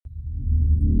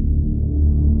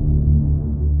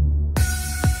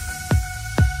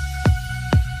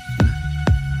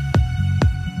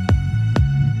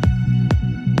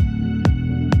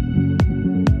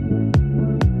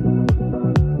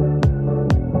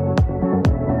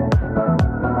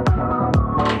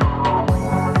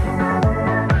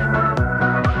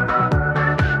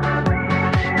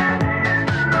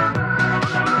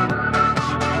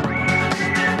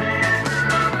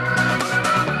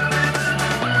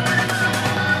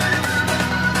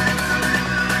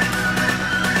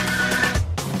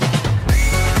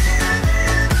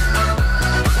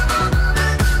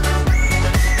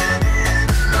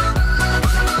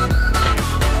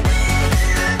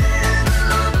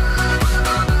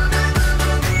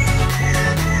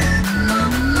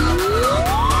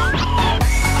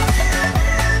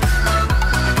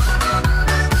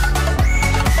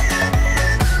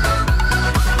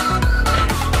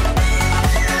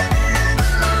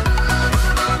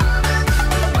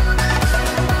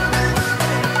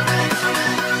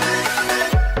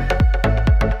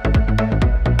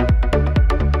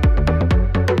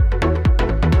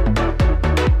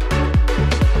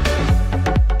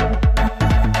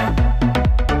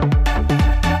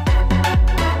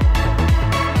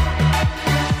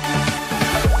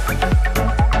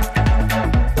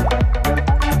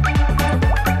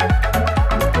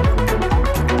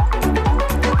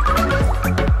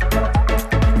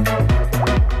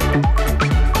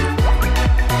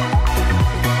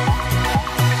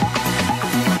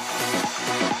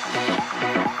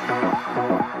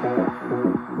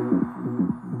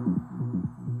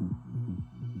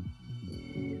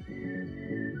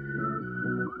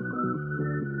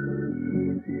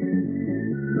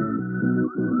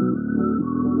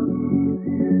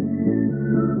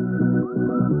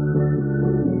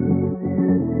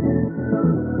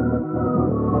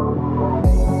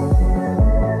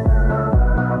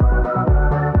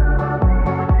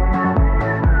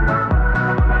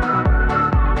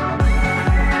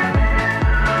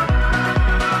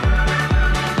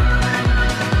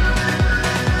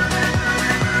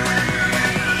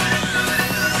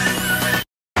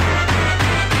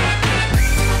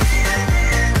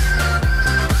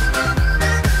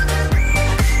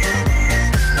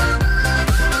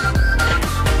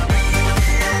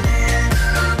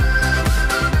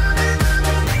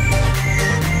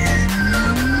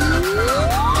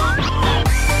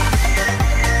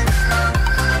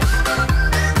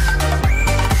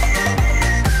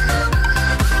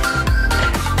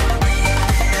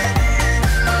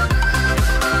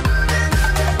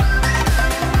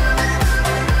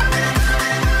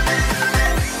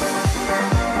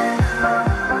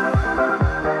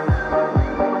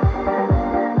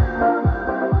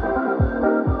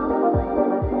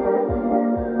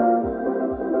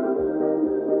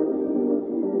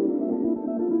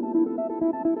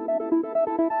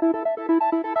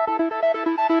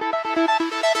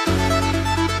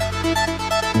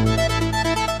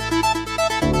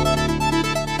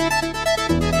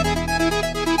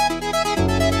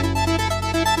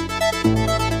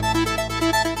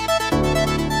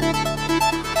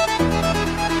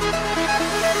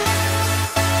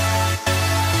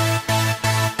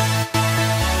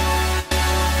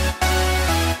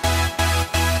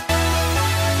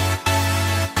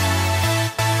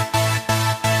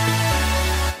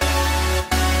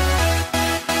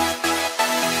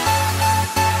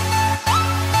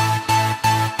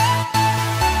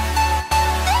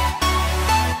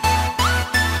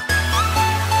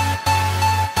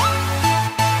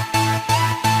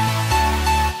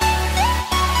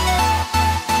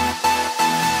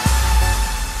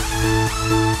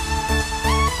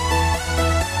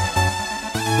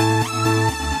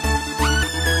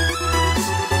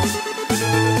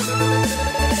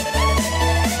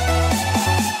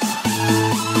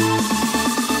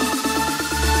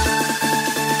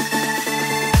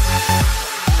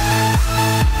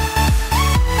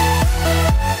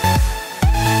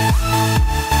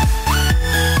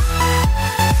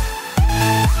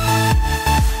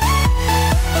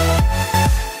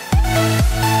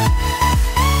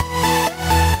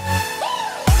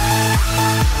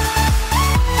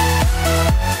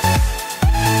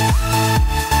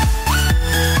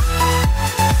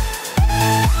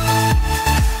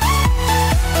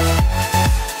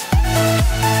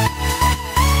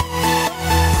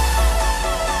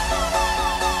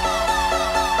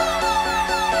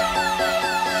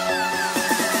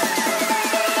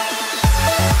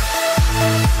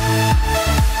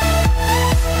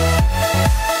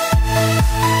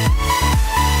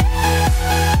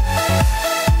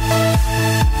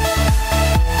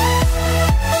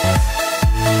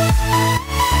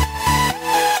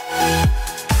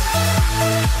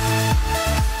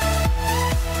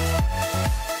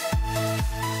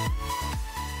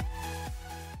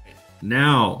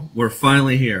Now we're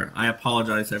finally here. I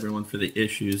apologize everyone for the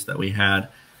issues that we had.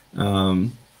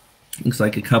 Looks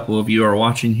like a couple of you are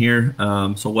watching here,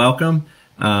 so welcome.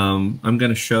 I'm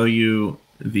going to show you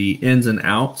the ins and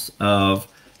outs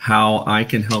of how I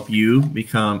can help you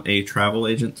become a travel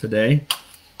agent today.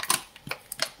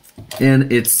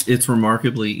 And it's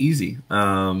remarkably easy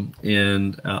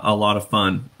and a lot of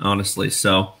fun, honestly.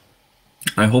 So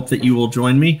I hope that you will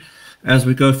join me as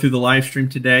we go through the live stream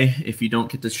today. If you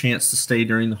don't get the chance to stay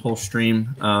during the whole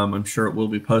stream, I'm sure it will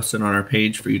be posted on our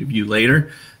page for you to view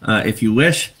later if you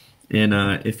wish. And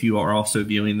if you are also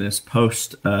viewing this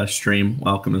post stream,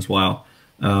 welcome as well.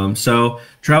 So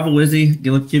Travel Wizzy,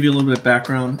 give you a little bit of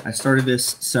background. I started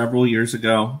this several years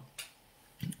ago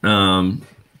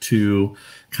to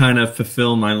kind of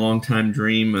fulfill my longtime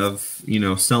dream of,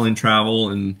 selling travel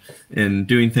and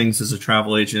doing things as a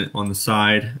travel agent on the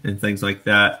side and things like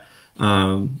that.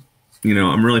 I'm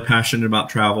really passionate about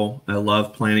travel. I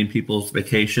love planning people's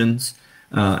vacations.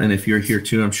 And if you're here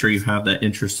too, I'm sure you have that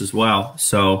interest as well.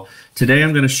 So today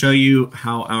I'm going to show you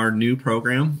how our new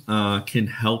program can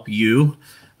help you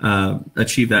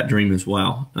achieve that dream as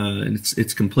well. And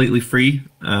it's completely free.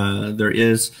 There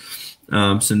is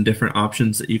some different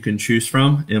options that you can choose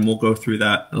from, and we'll go through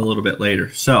that a little bit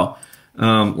later. So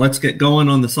let's get going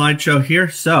on the slideshow here.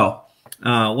 So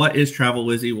what is Travel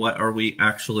Wizzy? What are we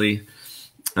actually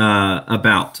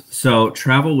about? So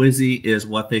Travel Wizzy is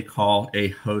what they call a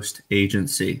host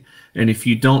agency. And if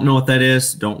you don't know what that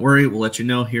is, don't worry. We'll let you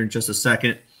know here in just a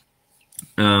second.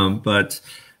 But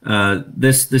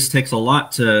this takes a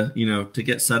lot to to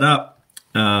get set up.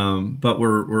 But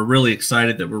we're really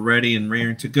excited that we're ready and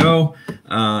raring to go.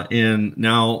 And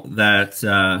now that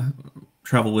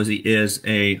Travel Wizzy is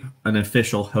an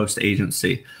official host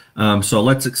agency. So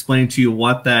let's explain to you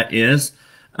what that is.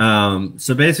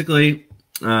 So basically,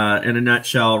 in a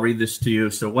nutshell, I'll read this to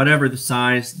you. So whatever the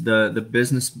size, the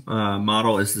business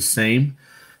model is the same.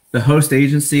 The host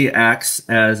agency acts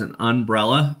as an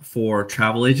umbrella for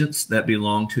travel agents that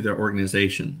belong to their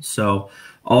organization. So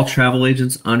all travel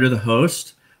agents under the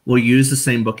host will use the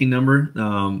same booking number.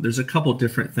 There's a couple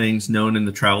different things known in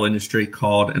the travel industry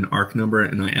called an ARC number,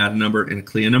 an IATA number, and a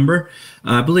CLIA number.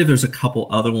 I believe there's a couple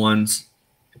other ones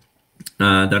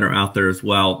that are out there as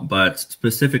well, but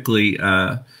specifically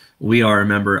we are a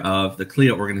member of the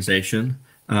CLIA organization.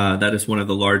 That is one of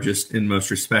the largest and most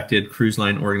respected cruise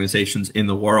line organizations in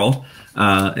the world,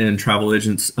 and Travel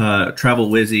Agents, Travel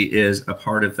Wizzy is a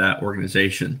part of that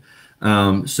organization.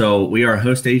 So we are a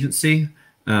host agency,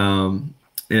 and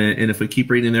if we keep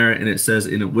reading there, and it says,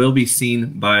 and it will be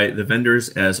seen by the vendors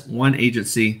as one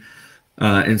agency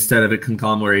instead of a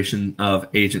conglomeration of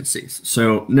agencies.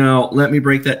 So now let me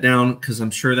break that down because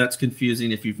I'm sure that's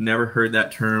confusing if you've never heard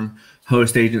that term,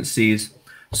 host agencies.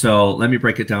 So let me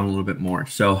break it down a little bit more.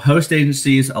 So host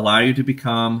agencies allow you to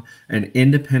become an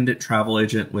independent travel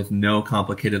agent with no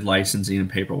complicated licensing and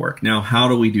paperwork. Now, how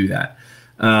do we do that?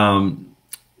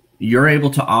 You're able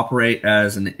to operate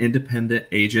as an independent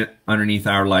agent underneath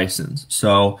our license.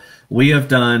 So we have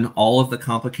done all of the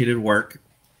complicated work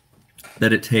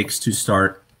that it takes to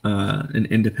start an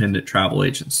independent travel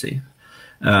agency.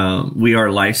 We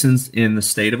are licensed in the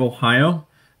state of Ohio.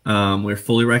 We're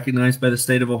fully recognized by the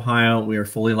state of Ohio. We are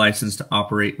fully licensed to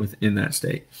operate within that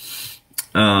state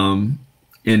and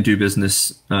do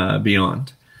business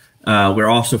beyond. We're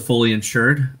also fully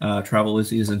insured.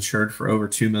 Travelizzi is insured for over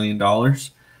 $2 million.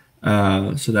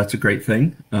 So that's a great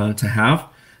thing to have.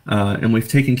 And we've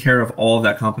taken care of all of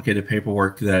that complicated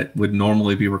paperwork that would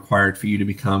normally be required for you to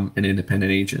become an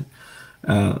independent agent.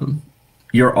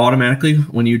 You're automatically,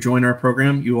 when you join our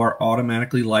program, you are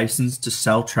automatically licensed to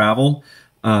sell travel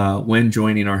when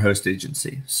joining our host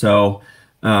agency. So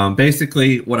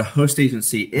basically what a host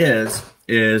agency is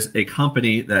a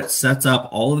company that sets up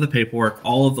all of the paperwork,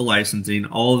 all of the licensing,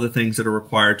 all of the things that are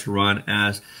required to run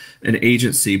as an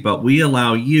agency, but we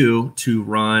allow you to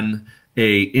run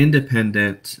a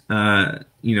independent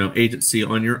agency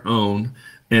on your own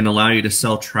and allow you to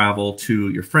sell travel to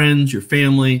your friends, your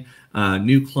family,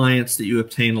 new clients that you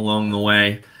obtain along the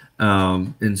way,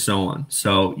 and so on.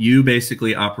 So you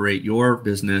basically operate your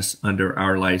business under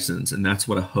our license, and that's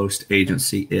what a host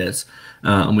agency is.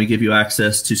 And we give you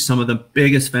access to some of the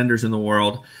biggest vendors in the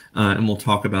world, and we'll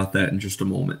talk about that in just a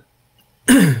moment.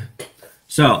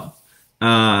 So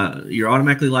you're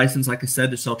automatically licensed, like I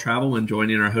said, to sell travel when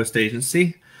joining our host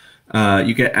agency.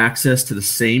 You get access to the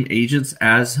same agents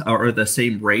or the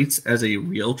same rates as a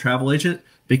real travel agent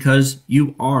because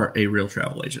you are a real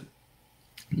travel agent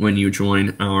when you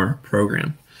join our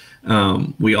program.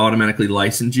 We automatically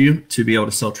license you to be able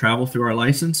to sell travel through our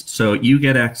license, so you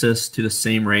get access to the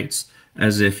same rates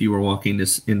as if you were walking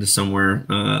into somewhere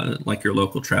like your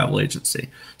local travel agency.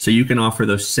 So you can offer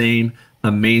those same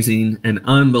amazing and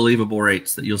unbelievable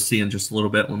rates that you'll see in just a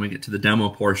little bit when we get to the demo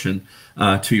portion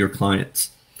to your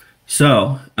clients.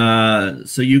 So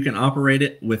you can operate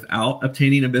it without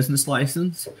obtaining a business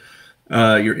license.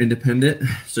 You're independent,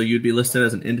 so you'd be listed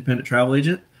as an independent travel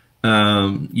agent.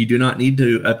 You do not need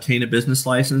to obtain a business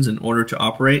license in order to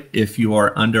operate if you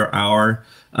are under our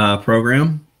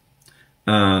program.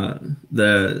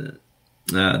 The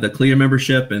CLIA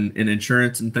membership and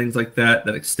insurance and things like that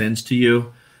extends to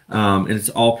you. And it's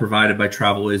all provided by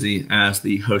Travelizzi as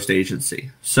the host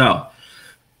agency. So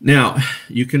now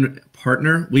you can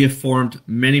partner. We have formed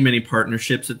many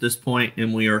partnerships at this point,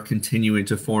 and we are continuing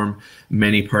to form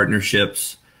many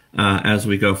partnerships as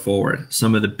we go forward.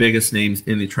 Some of the biggest names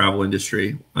in the travel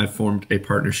industry, I've formed a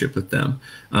partnership with them.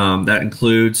 That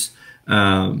includes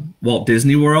Walt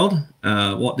Disney World.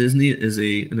 Walt Disney is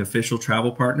an official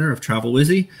travel partner of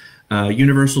Travelizzi.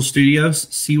 Universal Studios,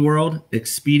 SeaWorld,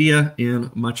 Expedia,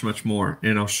 and much more.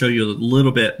 And I'll show you a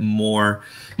little bit more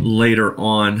later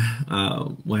on.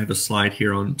 I have a slide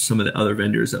here on some of the other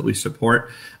vendors that we support.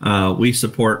 We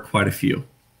support quite a few,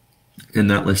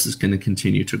 and that list is going to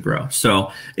continue to grow.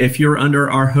 So if you're under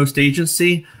our host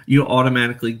agency, you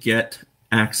automatically get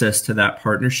access to that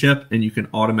partnership, and you can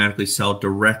automatically sell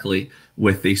directly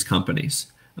with these companies.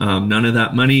 None of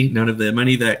the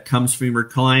money that comes from your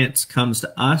clients comes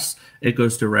to us. It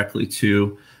goes directly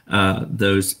to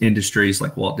those industries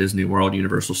like Walt Disney World,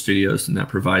 Universal Studios, and that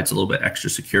provides a little bit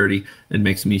extra security and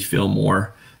makes me feel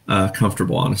more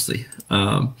comfortable, honestly.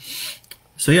 So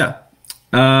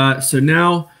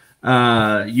now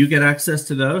you get access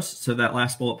to those. So that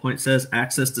last bullet point says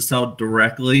access to sell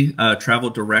directly, travel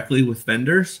directly with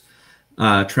vendors.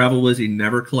 Travelizzi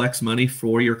never collects money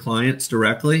for your clients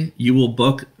directly. You will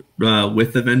book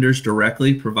with the vendors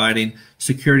directly, providing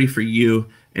security for you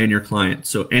and your clients.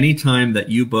 So anytime that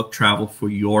you book travel for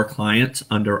your clients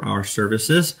under our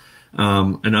services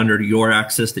and under your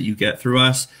access that you get through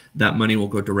us, that money will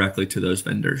go directly to those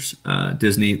vendors.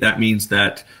 Disney, that means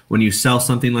that when you sell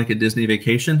something like a Disney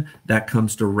vacation, that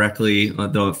comes directly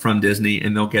from Disney,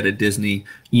 and they'll get a Disney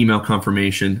email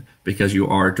confirmation because you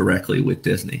are directly with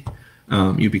Disney.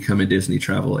 You become a Disney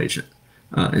travel agent,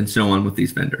 and so on with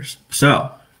these vendors.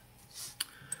 So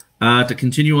to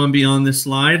continue on beyond this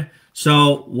slide,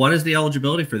 so what is the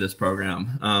eligibility for this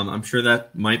program? I'm sure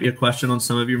that might be a question on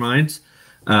some of your minds.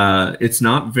 It's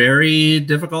not very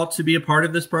difficult to be a part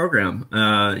of this program.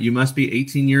 You must be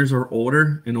 18 years or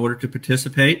older in order to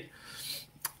participate.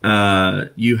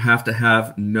 you have to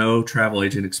have no travel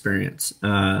agent experience.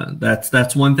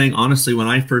 That's one thing. Honestly, when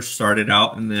I first started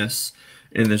out in this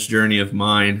journey of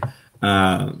mine,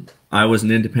 I was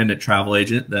an independent travel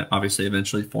agent that obviously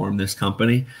eventually formed this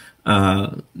company.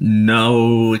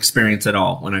 No experience at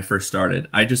all when I first started.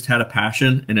 I just had a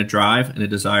passion and a drive and a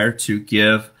desire to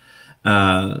give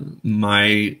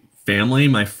my family,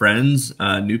 my friends,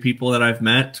 new people that I've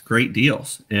met great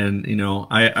deals. And, you know,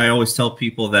 I always tell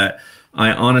people that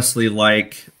I honestly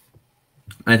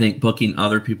I think booking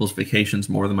other people's vacations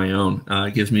more than my own.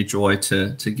 It gives me joy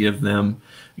to give them,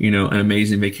 you know, an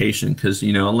amazing vacation because,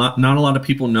 you know, not a lot of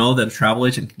people know that a travel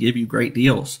agent can give you great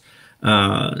deals.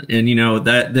 And you know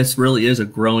that this really is a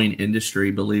growing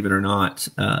industry, believe it or not.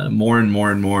 More and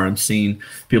more and more, I'm seeing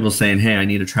people saying, "Hey, I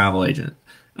need a travel agent,"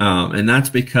 and that's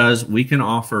because we can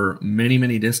offer many,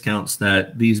 many discounts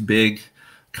that these big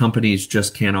companies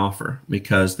just can't offer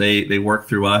because they work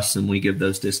through us and we give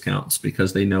those discounts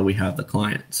because they know we have the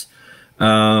clients.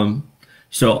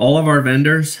 So all of our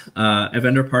vendors,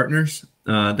 vendor partners,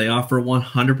 they offer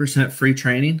 100% free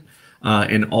training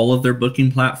in all of their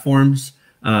booking platforms.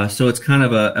 So it's kind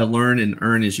of a learn and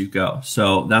earn as you go.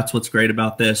 So that's what's great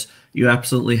about this. You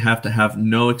absolutely have to have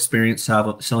no experience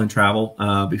selling travel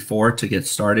before to get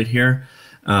started here.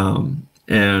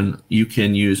 And you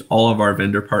can use all of our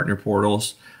vendor partner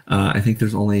portals. I think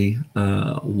there's only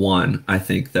one, I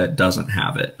think, that doesn't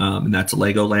have it, and that's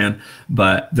Legoland.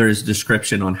 But there's a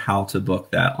description on how to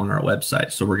book that on our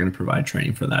website. So we're going to provide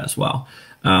training for that as well.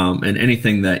 And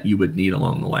anything that you would need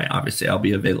along the way, obviously, I'll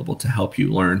be available to help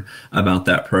you learn about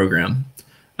that program.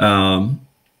 And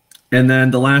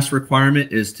then the last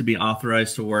requirement is to be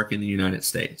authorized to work in the United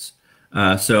States.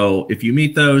 So if you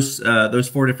meet those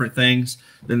 4 different things,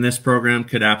 then this program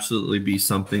could absolutely be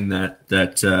something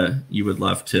that you would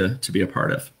love to be a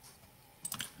part of.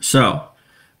 So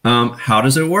how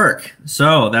does it work?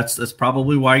 So that's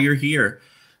probably why you're here.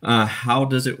 How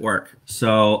does it work?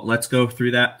 So let's go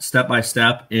through that step by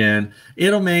step, and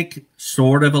it'll make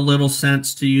sort of a little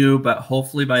sense to you, but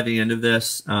hopefully by the end of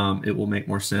this, it will make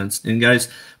more sense. And guys,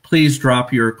 please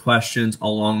drop your questions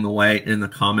along the way in the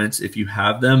comments if you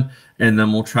have them, and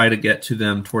then we'll try to get to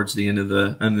them towards the end of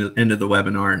the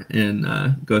webinar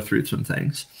and go through some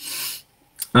things.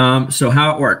 So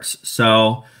how it works.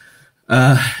 So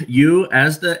you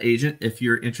as the agent, if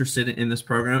you're interested in this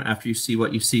program, after you see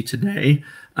what you see today,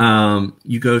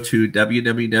 you go to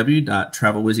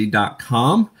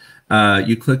www.travelwizzy.com.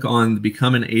 You click on the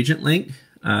Become an Agent link.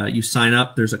 You sign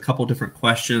up. There's a couple different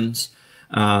questions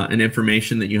and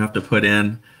information that you have to put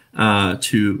in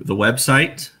to the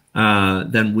website.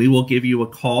 Then we will give you a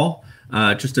call,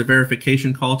 just a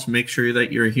verification call to make sure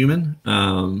that you're a human.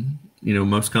 You know,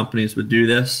 most companies would do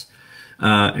this.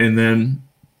 And then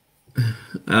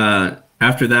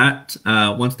after that,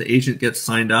 once the agent gets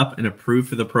signed up and approved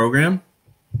for the program,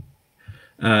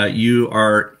 you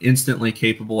are instantly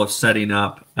capable of setting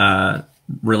up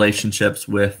relationships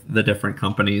with the different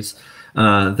companies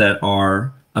that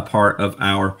are a part of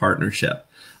our partnership.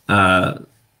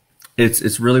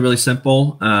 It's really, really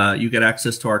simple. You get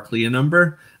access to our CLIA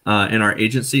number and our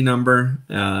agency number,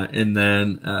 and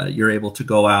then you're able to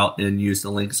go out and use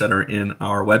the links that are in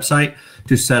our website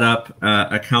to set up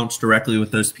accounts directly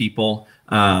with those people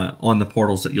on the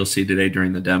portals that you'll see today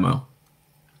during the demo.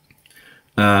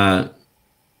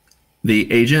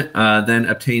 The agent then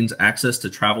obtains access to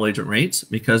travel agent rates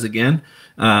because, again,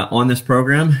 on this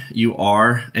program, you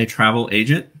are a travel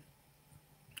agent.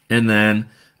 And then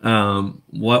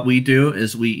what we do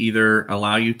is we either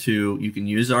allow you can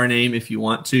use our name if you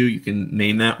want to. You can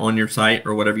name that on your site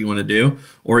or whatever you want to do,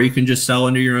 or you can just sell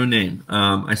under your own name.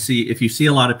 If you see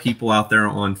a lot of people out there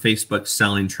on Facebook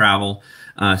selling travel,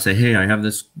 say, hey, I have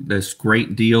this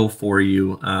great deal for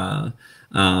you.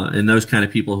 And those kind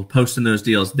of people posting those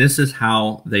deals, this is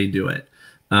how they do it.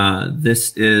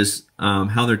 This is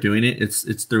how they're doing it.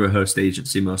 It's through a host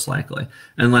agency, most likely,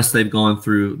 unless they've gone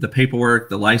through the paperwork,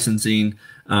 the licensing,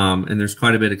 and there's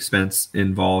quite a bit of expense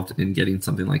involved in getting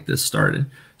something like this started.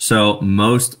 So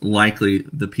most likely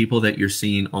the people that you're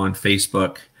seeing on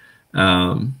Facebook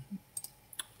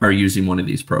are using one of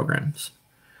these programs.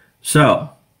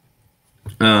 So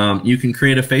you can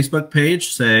create a Facebook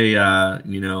page, say,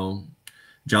 you know,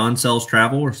 John Sells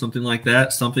Travel or something like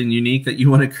that, something unique that you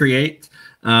want to create.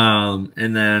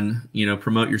 And then, you know,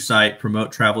 promote your site,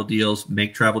 promote travel deals,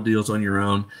 make travel deals on your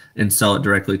own, and sell it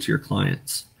directly to your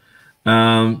clients.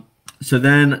 So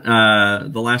then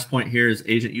the last point here is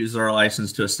agent uses our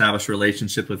license to establish a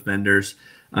relationship with vendors.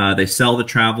 They sell the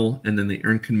travel, and then they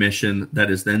earn commission that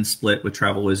is then split with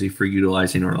TravelWizzy for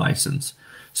utilizing our license.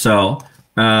 So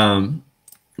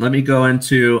let me go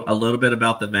into a little bit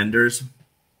about the vendors.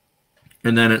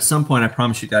 And then at some point, I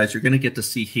promise you guys, you're going to get to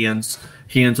see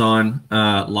hands-on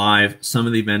live some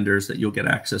of the vendors that you'll get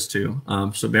access to.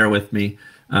 So bear with me.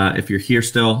 If you're here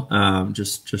still,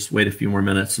 just wait a few more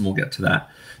minutes and we'll get to that.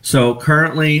 So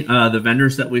currently, the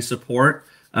vendors that we support,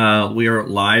 we are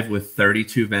live with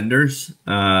 32 vendors,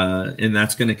 and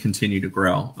that's going to continue to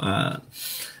grow.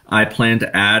 I plan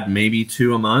to add maybe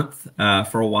 2 a month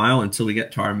for a while until we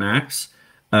get to our max.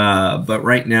 But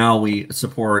right now, we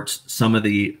support some of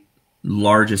the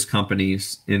largest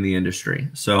companies in the industry.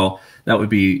 So that would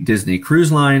be Disney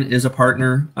Cruise Line is a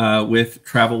partner with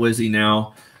Travelwizzy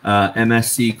now.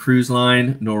 MSC Cruise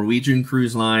Line, Norwegian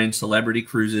Cruise Line, Celebrity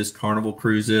Cruises, Carnival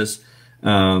Cruises,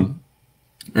 and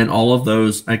all of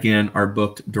those again are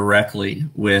booked directly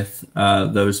with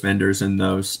those vendors and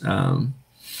those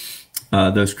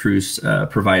cruise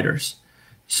providers.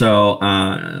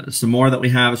 So some more that we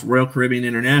have is Royal Caribbean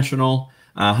International,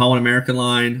 Holland America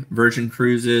Line, Virgin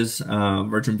Cruises,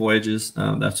 Virgin Voyages.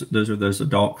 Those are those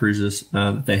adult cruises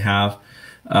that they have.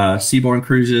 Seabourn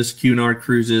Cruises, Cunard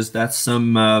Cruises. That's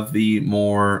some of the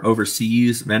more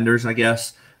overseas vendors, I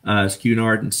guess, is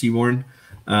Cunard and Seabourn.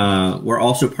 We're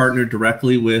also partnered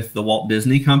directly with the Walt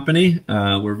Disney Company.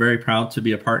 We're very proud to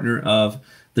be a partner of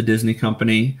the Disney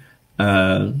Company,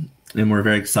 and we're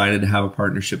very excited to have a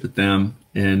partnership with them.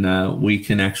 And we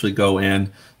can actually go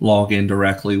and log in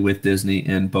directly with Disney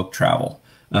and book travel.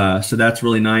 So that's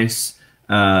really nice.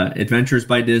 Adventures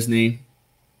by Disney.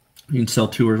 You can sell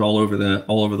tours all over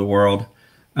the world.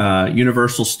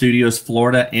 Universal Studios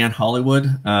Florida and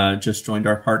Hollywood just joined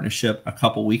our partnership a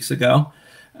couple weeks ago.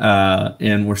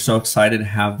 And we're so excited to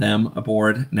have them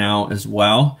aboard now as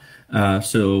well.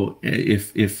 So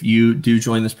if you do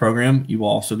join this program, you will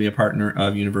also be a partner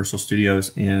of Universal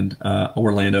Studios and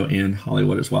Orlando and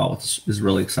Hollywood as well, which is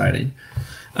really exciting.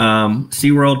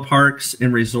 SeaWorld Parks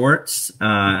and Resorts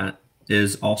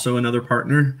is also another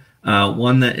partner.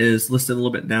 One that is listed a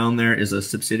little bit down there is a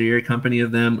subsidiary company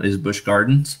of them is Busch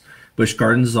Gardens. Busch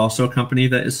Gardens is also a company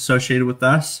that is associated with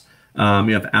us.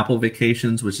 You have Apple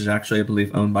Vacations, which is actually, I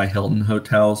believe, owned by Hilton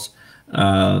Hotels.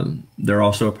 They're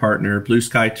also a partner. Blue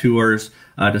Sky Tours,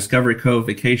 Discovery Cove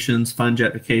Vacations,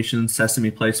 FunJet Vacations, Sesame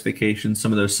Place Vacations,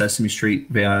 some of those Sesame Street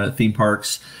theme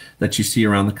parks that you see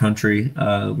around the country.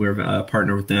 We're a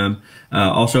partner with them.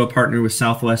 Also a partner with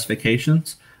Southwest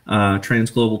Vacations, Trans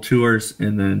Global Tours,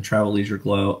 and then Travel Leisure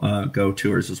Go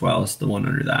Tours as well as the one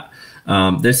under that.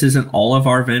 This isn't all of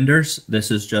our vendors.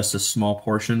 This is just a small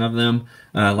portion of them.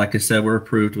 Like I said, we're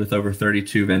approved with over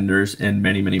 32 vendors and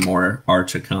many, many more are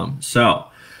to come. So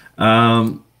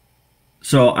I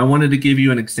wanted to give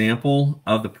you an example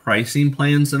of the pricing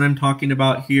plans that I'm talking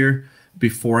about here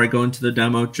before I go into the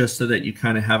demo, just so that you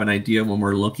kind of have an idea when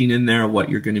we're looking in there what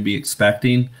you're going to be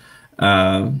expecting.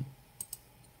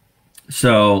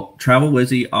 So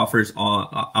Travelwizzy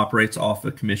operates off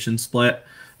a commission split.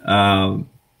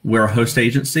 We're a host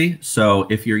agency, so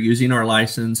if you're using our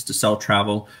license to sell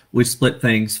travel, we split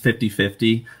things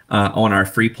 50-50 on our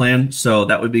free plan. So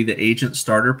that would be the agent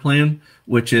starter plan,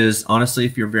 which is honestly,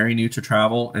 if you're very new to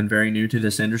travel and very new to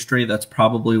this industry, that's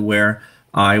probably where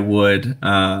I would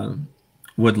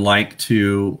like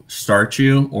to start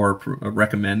you or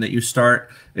recommend that you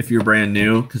start if you're brand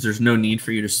new, because there's no need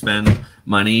for you to spend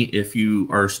money if you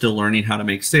are still learning how to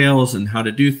make sales and how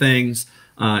to do things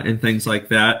and things like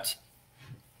that.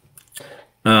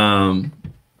 But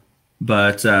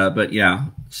yeah,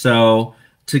 so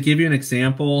to give you an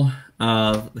example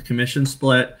of the commission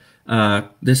split,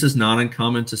 this is not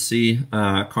uncommon to see.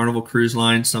 Carnival Cruise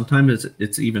Line, sometimes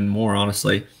it's even more,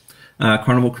 honestly.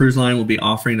 Carnival Cruise Line will be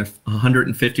offering a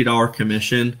 $150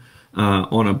 commission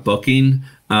on a booking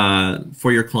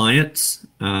for your clients.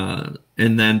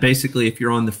 And then basically, if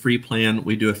you're on the free plan,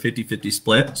 we do a 50-50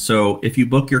 split. So if you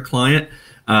book your client,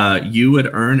 you would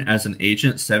earn as an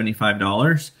agent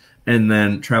 $75, and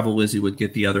then Travelwizzy would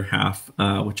get the other half,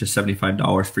 which is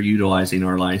 $75 for utilizing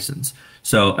our license.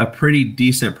 So a pretty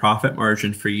decent profit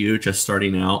margin for you just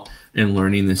starting out and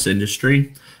learning this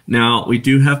industry. Now, we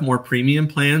do have more premium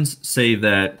plans. Say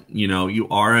that, you know, you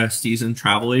are a seasoned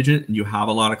travel agent and you have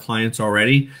a lot of clients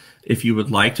already. If you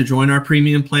would like to join our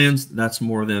premium plans, that's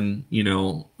more than, you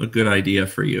know, a good idea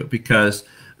for you, because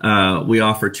we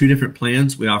offer 2 different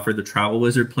plans. We offer the Travel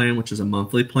Wizard plan, which is a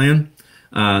monthly plan.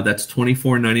 That's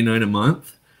 $24.99 a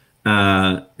month.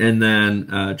 And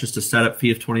then just a setup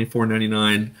fee of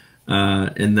 $24.99.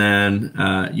 And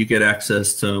then you get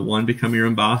access to, one, become your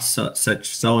own boss,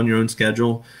 sell on your own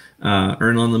schedule,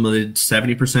 earn unlimited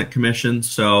 70% commission.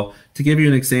 So to give you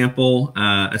an example,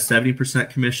 a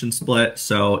 70% commission split.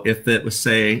 So if it was,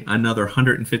 say, another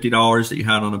 $150 that you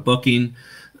had on a booking,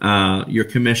 Your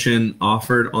commission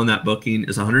offered on that booking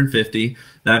is $150.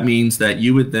 That means that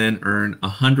you would then earn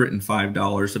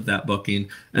 $105 of that booking,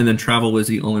 and then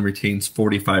TravelWizzy only retains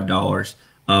 $45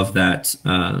 of that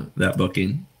that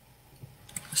booking.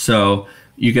 So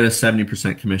you get a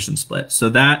 70% commission split. So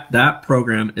that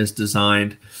program is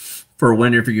designed for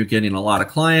whenever you're getting a lot of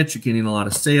clients, you're getting a lot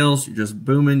of sales, you're just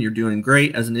booming, you're doing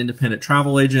great as an independent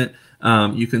travel agent.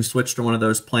 You can switch to one of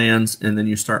those plans, and then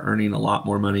you start earning a lot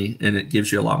more money, and it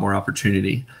gives you a lot more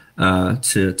opportunity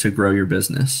to grow your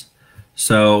business.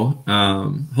 So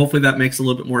hopefully that makes a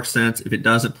little bit more sense. If it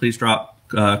doesn't, please drop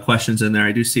questions in there.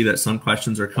 I do see that some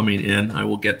questions are coming in. I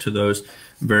will get to those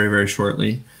very, very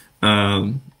shortly.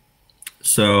 Yeah,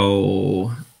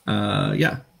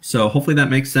 so hopefully that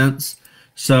makes sense.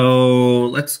 So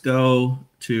let's go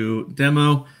to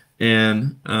demo,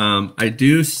 and I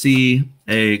do see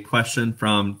a question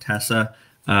from Tessa.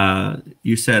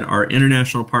 You said, are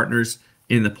international partners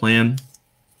in the plan?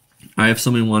 I have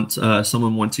someone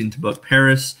wanting to book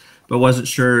Paris, but wasn't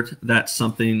sure that's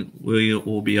something we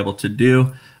will be able to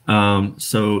do.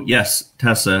 So yes,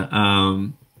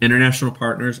 Tessa, international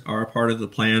partners are a part of the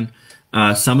plan.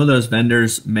 Some of those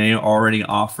vendors may already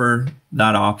offer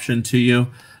that option to you.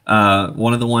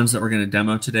 One of the ones that we're going to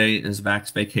demo today is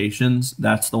Vax Vacations.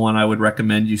 That's the one I would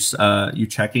recommend you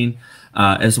checking,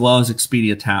 as well as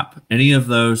Expedia Tap. Any of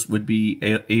those would be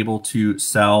able to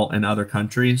sell in other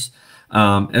countries,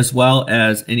 as well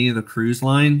as any of the cruise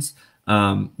lines.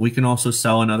 We can also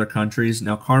sell in other countries.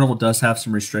 Now, Carnival does have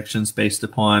some restrictions based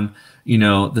upon,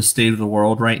 the state of the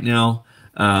world right now.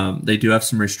 They do have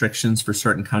some restrictions for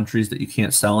certain countries that you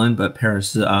can't sell in, but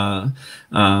Paris,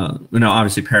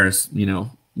 obviously Paris,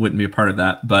 wouldn't be a part of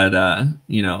that, but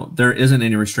there isn't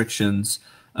any restrictions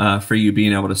for you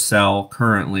being able to sell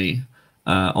currently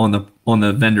on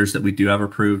the vendors that we do have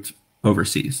approved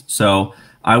overseas. So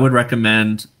I would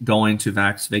recommend going to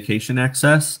Vax Vacation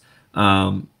Access.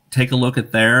 Take a look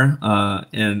at there,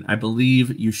 and I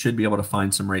believe you should be able to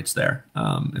find some rates there,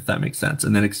 if that makes sense.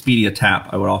 And then Expedia Tap,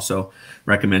 I would also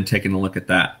recommend taking a look at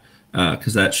that,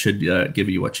 because that should give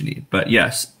you what you need. But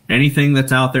yes, anything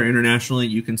that's out there internationally,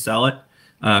 you can sell it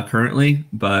currently,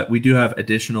 but we do have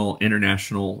additional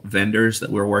international vendors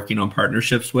that we're working on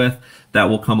partnerships with that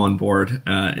will come on board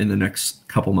in the next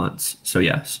couple months. So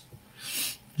yes,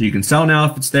 you can sell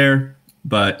now if it's there,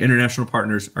 but international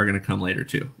partners are going to come later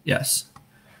too. Yes.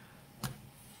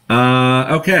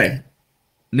 Okay,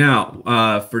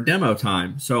 now for demo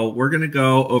time. So we're going to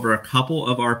go over a couple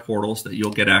of our portals that you'll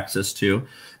get access to.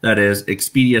 That is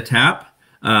Expedia Tap,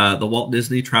 the Walt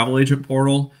Disney Travel Agent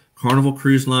portal, Carnival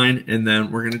Cruise Line, and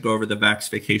then we're going to go over the Vax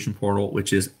Vacation portal,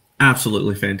 which is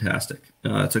absolutely fantastic.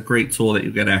 It's a great tool that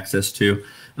you get access to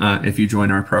if you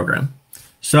join our program.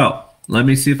 So let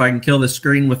me see if I can kill this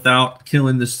screen without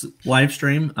killing this live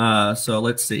stream. So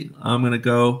let's see. I'm going to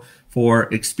go for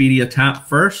Expedia Tap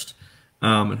first,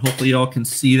 and hopefully y'all can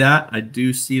see that. I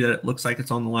do see that it looks like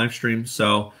it's on the live stream.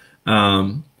 So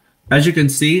as you can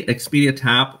see, Expedia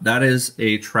Tap, that is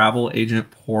a travel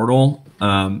agent portal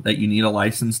that you need a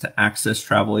license to access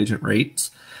travel agent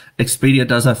rates. Expedia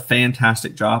does a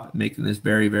fantastic job at making this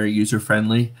very, very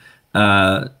user-friendly.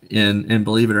 And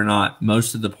believe it or not,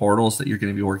 most of the portals that you're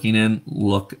going to be working in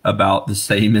look about the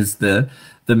same as the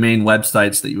main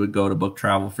websites that you would go to book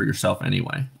travel for yourself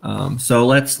anyway. So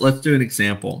let's do an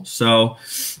example. So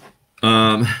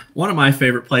one of my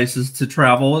favorite places to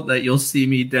travel that you'll see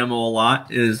me demo a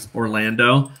lot is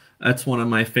Orlando. That's one of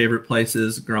my favorite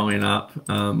places growing up.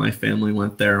 My family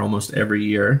went there almost every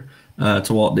year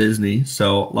to Walt Disney.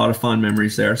 So a lot of fun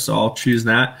memories there. So I'll choose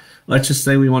that. Let's just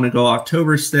say we want to go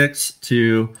October 6th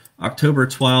to October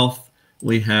 12th.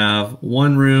 We have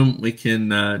one room. We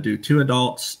can do 2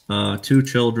 adults, 2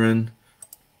 children.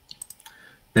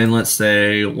 And let's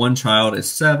say one child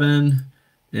is 7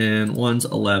 and one's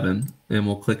 11. And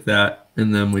we'll click that,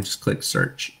 and then we just click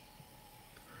search.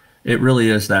 It really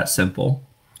is that simple.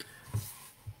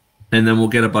 And then we'll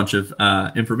get a bunch of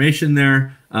information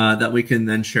there that we can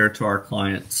then share to our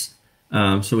clients.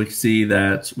 So we can see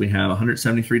that we have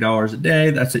 $173 a day.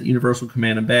 That's at Universal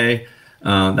Command Bay.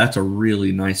 That's a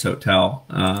really nice hotel.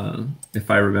 If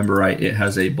I remember right, it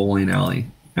has a bowling alley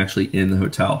actually in the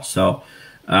hotel. So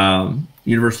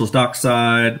Universal's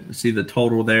dockside, see the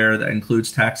total there. That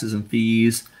includes taxes and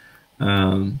fees.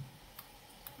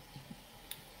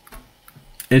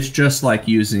 It's just like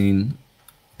using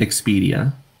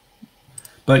Expedia,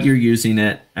 but you're using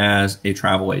it as a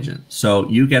travel agent. So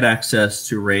you get access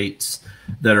to rates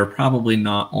that are probably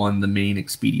not on the main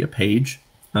Expedia page.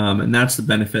 And that's the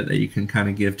benefit that you can kind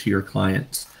of give to your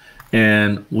clients.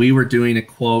 And we were doing a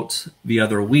quote the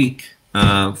other week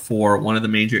for one of the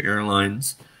major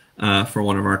airlines for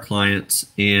one of our clients,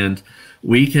 and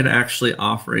we could actually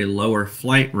offer a lower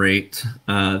flight rate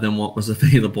than what was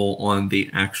available on the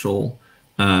actual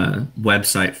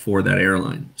website for that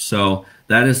airline. So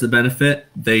that is the benefit.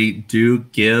 They do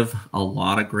give a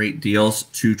lot of great deals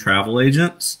to travel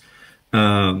agents,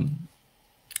 and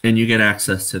you get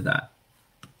access to that.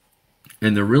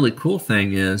 And the really cool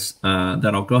thing is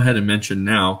that I'll go ahead and mention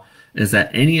now is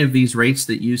that any of these rates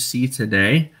that you see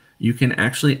today, you can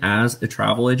actually, as a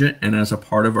travel agent and as a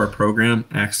part of our program,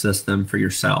 access them for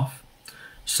yourself.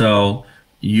 So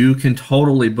you can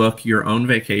totally book your own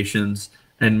vacations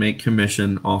and make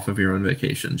commission off of your own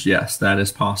vacations. Yes, that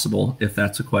is possible if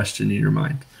that's a question in your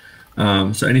mind.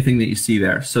 So anything that you see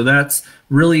there. So that's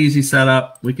really easy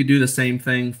setup. We could do the same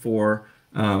thing for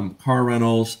car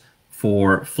rentals,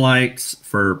 for flights,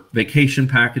 for vacation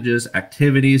packages,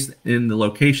 activities in the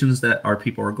locations that our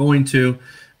people are going to,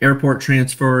 airport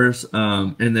transfers,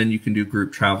 and then you can do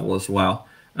group travel as well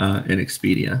in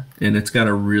Expedia. And it's got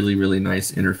a really, really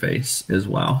nice interface as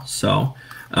well. So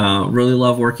really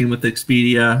love working with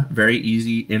Expedia. Very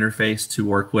easy interface to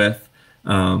work with,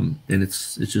 and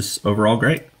it's just overall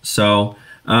great. So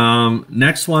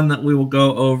next one that we will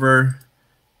go over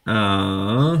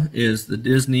is the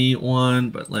Disney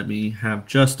one, but let me have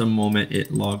just a moment.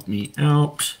 It logged me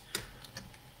out.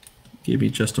 Give me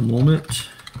just a moment.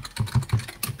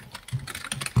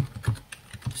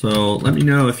 So let me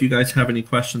know if you guys have any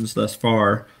questions thus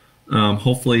far.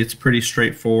 Hopefully it's pretty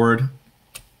straightforward.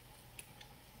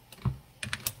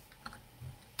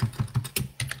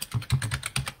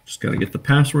 Just got to get the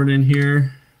password in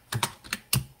here.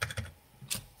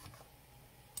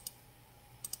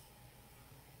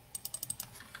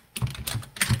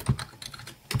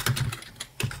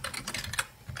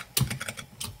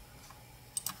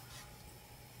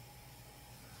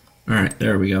 All right,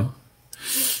 there we go.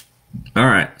 All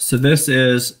right, so this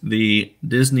is the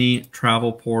Disney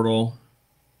Travel Portal.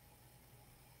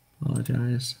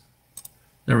 Apologize.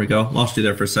 There we go. Lost you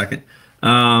there for a second.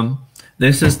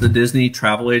 This is the Disney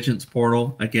Travel Agents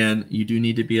Portal. Again, you do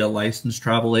need to be a licensed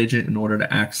travel agent in order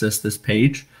to access this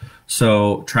page.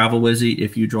 So TravelWizzy,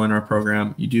 if you join our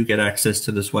program, you do get access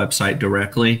to this website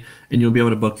directly, and you'll be able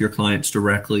to book your clients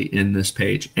directly in this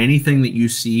page. Anything that you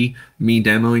see me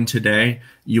demoing today,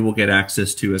 you will get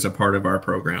access to as a part of our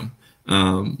program.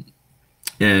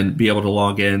 And be able to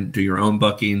log in, do your own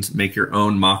bookings, make your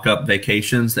own mock-up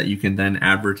vacations that you can then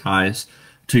advertise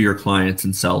to your clients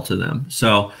and sell to them.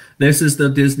 So this is the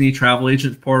Disney Travel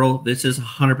Agents Portal. This is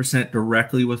 100%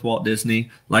 directly with Walt Disney.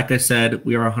 Like I said,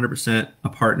 we are 100% a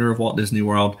partner of Walt Disney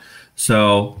World.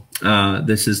 So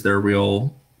this is their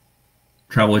real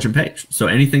travel agent page. So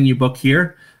anything you book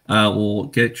here will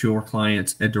get your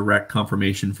clients a direct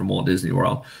confirmation from Walt Disney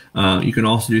World. You can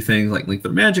also do things like link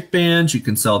their Magic Bands. You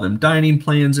can sell them dining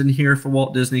plans in here for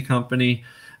Walt Disney Company,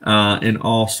 and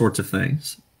all sorts of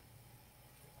things.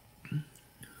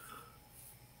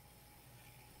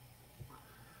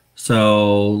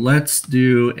 So let's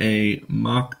do a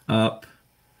mock-up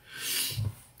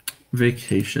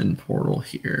vacation portal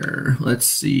here. Let's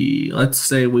see. Let's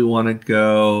say we want to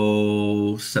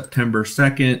go September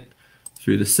 2nd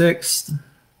through the 6th.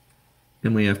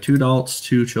 And we have 2 adults,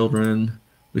 2 children.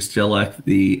 We select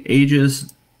the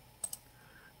ages.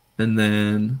 And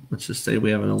then let's just say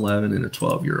we have an 11 and a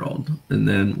 12-year-old. And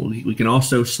then we can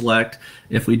also select,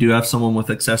 if we do have someone with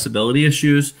accessibility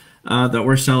issues that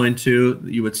we're selling to,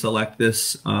 you would select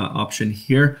this option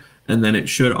here, and then it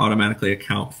should automatically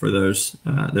account for those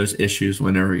issues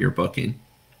whenever you're booking.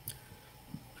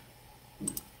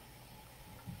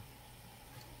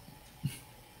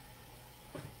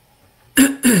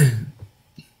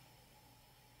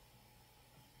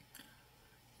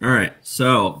 All right,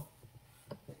 so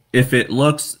if it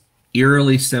looks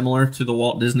eerily similar to the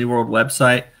Walt Disney World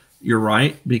website, you're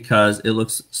right, because it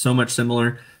looks so much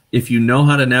similar. If you know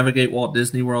how to navigate Walt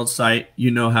Disney World's site, you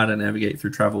know how to navigate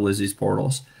through TravelWizzy's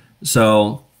portals.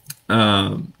 So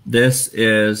this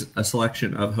is a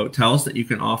selection of hotels that you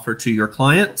can offer to your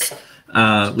clients.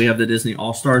 We have the Disney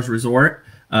All-Stars Resort,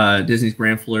 Disney's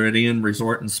Grand Floridian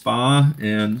Resort and Spa,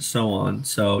 and so on.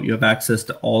 So you have access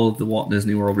to all of the Walt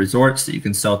Disney World resorts that you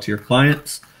can sell to your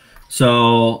clients.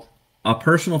 So a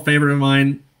personal favorite of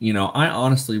mine, you know, I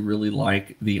honestly really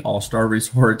like the All-Star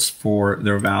Resorts for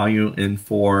their value and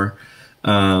for,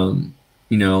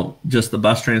 you know, just the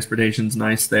bus transportation's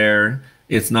nice there.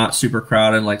 It's not super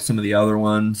crowded like some of the other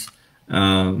ones.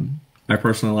 I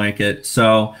personally like it.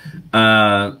 So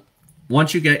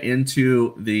once you get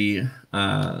into the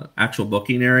actual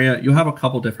booking area, you'll have a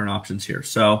couple different options here.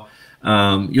 So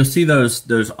you'll see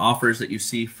those offers that you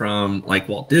see from like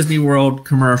Walt Disney World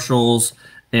commercials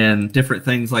and different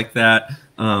things like that.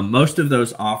 Most of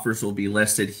those offers will be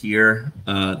listed here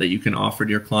that you can offer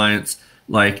to your clients.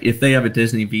 Like if they have a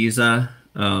Disney Visa,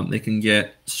 they can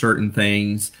get certain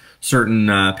things, certain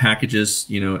packages,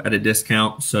 at a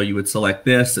discount. So you would select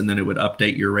this, and then it would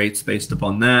update your rates based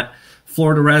upon that.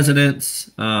 Florida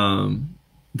residents, they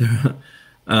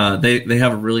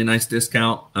have a really nice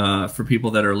discount for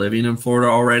people that are living in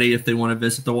Florida already. If they want to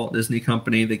visit the Walt Disney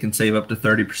Company, they can save up to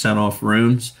 30% off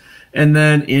rooms. And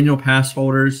then annual pass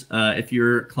holders, if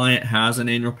your client has an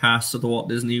annual pass to the Walt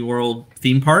Disney World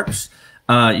theme parks,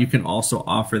 you can also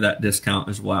offer that discount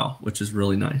as well, which is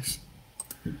really nice.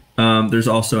 There's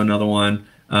also another one.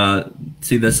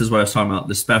 See, this is what I was talking about,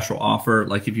 the special offer.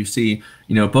 Like if you see,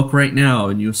 book right now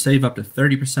and you'll save up to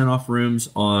 30% off rooms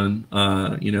on,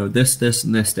 this,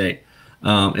 and this date.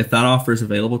 If that offer is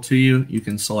available to you, you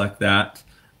can select that,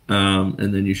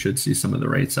 and then you should see some of the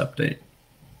rates update.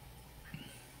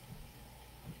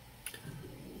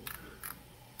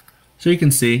 So you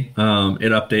can see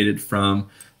it updated from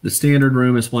the standard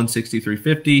room is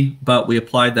 $163.50, but we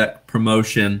applied that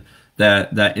promotion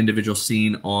that individual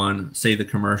scene on, say, the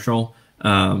commercial.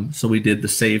 So we did the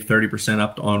save 30%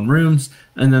 up on rooms,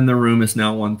 and then the room is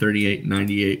now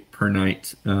 $138.98 per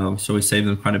night. So we save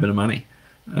them quite a bit of money.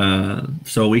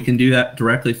 So we can do that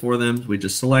directly for them. We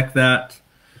just select that.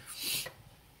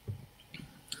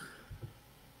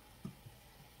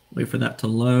 Wait for that to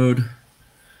load.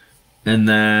 And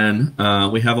then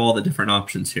we have all the different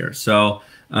options here. So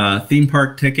theme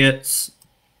park tickets.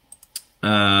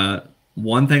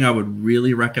 One thing I would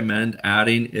really recommend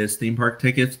adding is theme park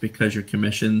tickets, because your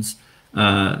commissions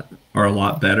are a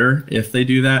lot better if they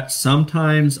do that.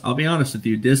 Sometimes, I'll be honest with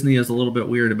you, Disney is a little bit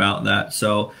weird about that.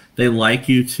 So they like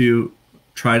you to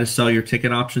try to sell your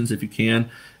ticket options if you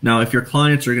can. Now, if your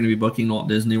clients are going to be booking Walt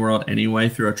Disney World anyway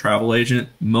through a travel agent,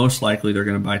 most likely they're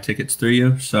going to buy tickets through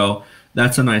you. So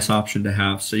that's a nice option to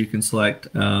have. So you can select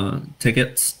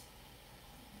tickets.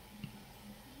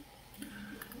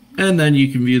 And then you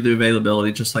can view the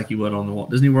availability just like you would on the Walt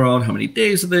Disney World. How many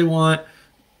days do they want?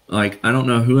 Like, I don't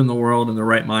know who in the world in their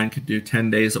right mind could do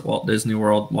 10 days at Walt Disney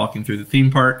World walking through the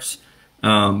theme parks.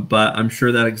 But I'm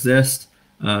sure that exists.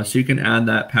 So you can add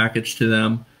that package to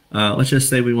them. Let's just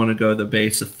say we want to go the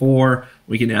base of 4.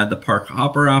 We can add the park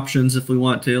hopper options if we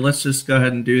want to. Let's just go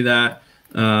ahead and do that.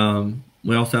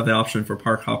 We also have the option for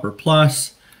Park Hopper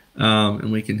Plus,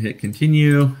 and we can hit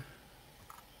continue.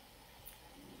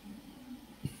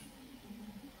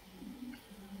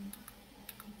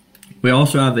 We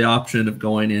also have the option of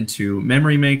going into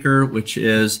Memory Maker, which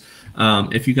is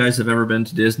if you guys have ever been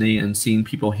to Disney and seen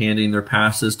people handing their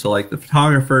passes to like the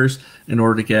photographers in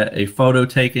order to get a photo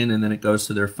taken, and then it goes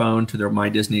to their phone, to their My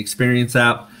Disney Experience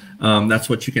app. That's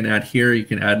what you can add here. You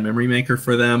can add Memory Maker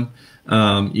for them.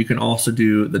 You can also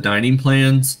do the dining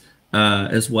plans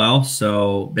as well.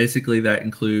 So basically that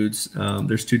includes,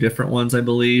 there's 2 different ones, I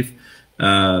believe.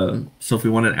 So if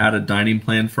we want to add a dining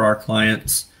plan for our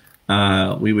clients,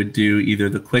 we would do either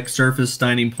the quick service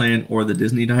dining plan or the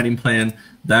Disney dining plan.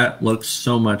 That looks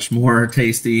so much more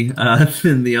tasty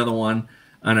than the other one,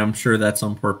 and I'm sure that's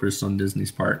on purpose on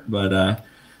Disney's part. But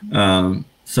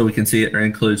so we can see it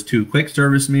includes 2 quick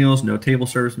service meals, no table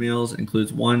service meals,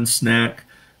 includes 1 snack,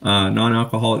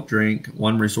 non-alcoholic drink,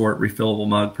 1 resort refillable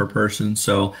mug per person.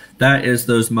 So that is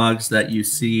those mugs that you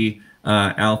see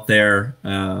out there.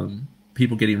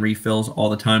 People getting refills all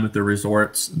the time at their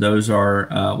resorts. Those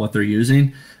are what they're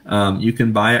using. You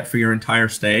can buy it for your entire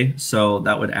stay, so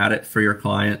that would add it for your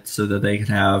client so that they could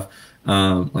have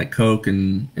like Coke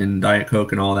and Diet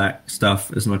Coke and all that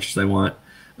stuff as much as they want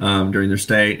during their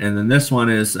stay. And then this one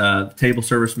is table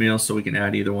service meals, so we can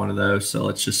add either one of those. So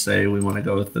let's just say we want to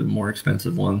go with the more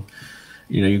expensive one.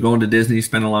 You're going to Disney, you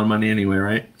spend a lot of money anyway,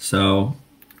 right? So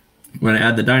we're going to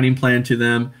add the dining plan to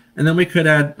them. And then we could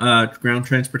add ground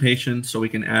transportation, so we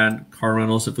can add car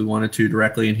rentals if we wanted to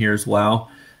directly in here as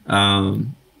well.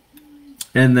 And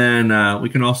then we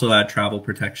can also add travel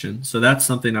protection. So that's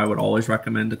something I would always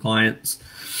recommend to clients,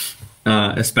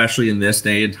 especially in this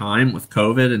day and time with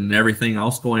COVID and everything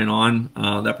else going on.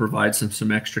 That provides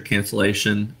some extra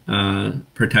cancellation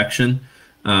protection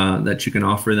that you can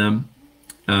offer them,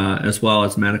 as well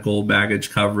as medical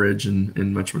baggage coverage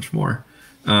and much, much more.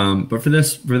 But for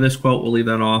this quote, we'll leave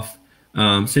that off.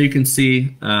 So you can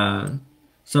see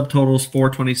subtotals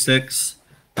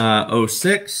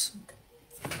 426.06.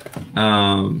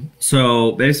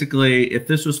 So basically, if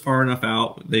this was far enough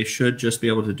out, they should just be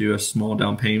able to do a small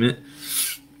down payment.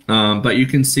 But you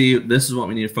can see this is what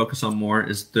we need to focus on more,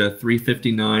 is the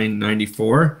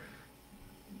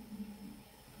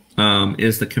 $359.94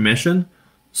 is the commission.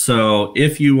 So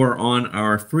if you were on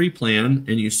our free plan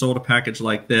and you sold a package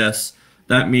like this,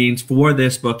 that means for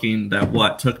this booking that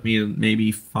what took me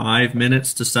maybe 5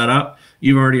 minutes to set up,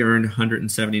 you've already earned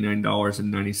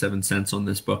 $179.97 on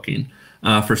this booking.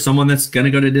 For someone that's going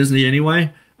to go to Disney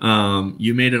anyway,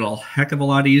 you made it a heck of a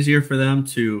lot easier for them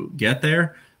to get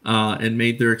there. And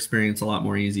made their experience a lot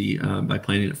more easy by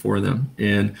planning it for them.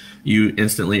 And you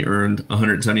instantly earned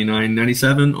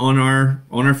 $179.97 on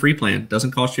our free plan.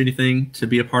 Doesn't cost you anything to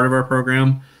be a part of our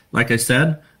program, like I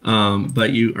said,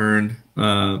 but you earned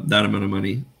that amount of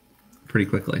money pretty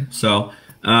quickly. So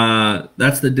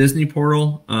that's the Disney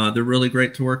portal. They're really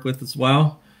great to work with as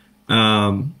well.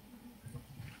 And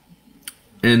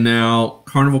now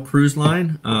Carnival Cruise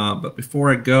Line. But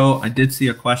before I go, I did see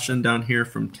a question down here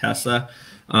from Tessa.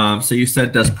 So you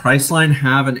said, does Priceline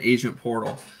have an agent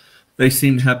portal? They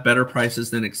seem to have better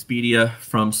prices than Expedia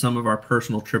from some of our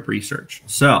personal trip research.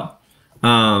 So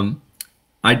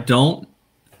I don't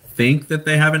think that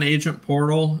they have an agent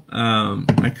portal.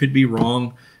 I could be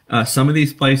wrong. Some of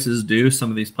these places do, some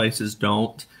of these places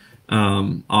don't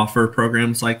offer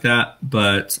programs like that,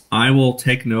 but I will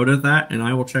take note of that and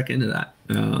I will check into that.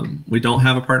 We don't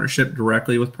have a partnership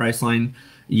directly with Priceline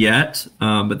yet,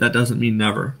 but that doesn't mean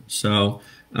never. So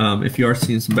if you are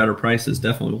seeing some better prices,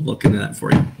 definitely we'll look into that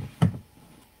for you.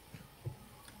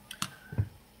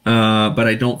 But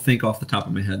I don't think off the top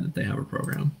of my head that they have a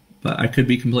program. But I could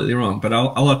be completely wrong. But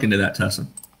I'll look into that, Tessa.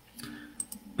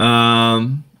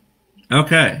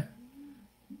 Okay.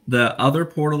 The other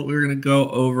portal that we're going to go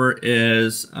over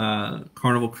is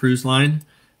Carnival Cruise Line.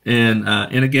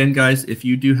 And again, guys, if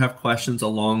you do have questions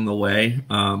along the way,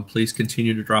 please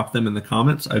continue to drop them in the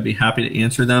comments. I'd be happy to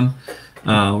answer them.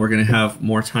 We're going to have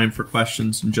more time for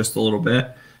questions in just a little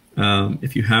bit,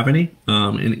 if you have any.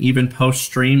 And even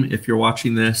post-stream, if you're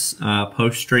watching this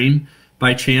post-stream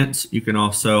by chance, you can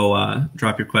also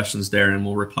drop your questions there and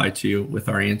we'll reply to you with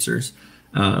our answers.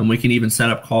 And we can even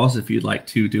set up calls if you'd like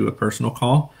to do a personal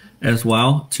call as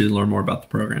well to learn more about the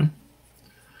program.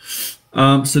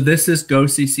 So this is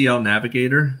GoCCL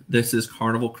Navigator. This is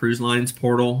Carnival Cruise Line's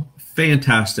portal.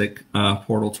 Fantastic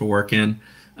portal to work in.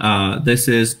 This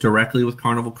is directly with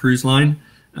Carnival Cruise Line.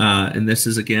 And this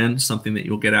is, again, something that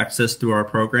you'll get access through our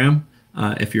program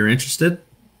if you're interested.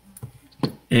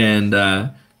 And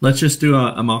let's just do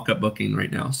a mock-up booking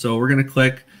right now. So we're going to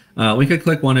click, we could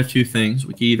click one of two things.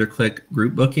 We could either click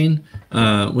group booking,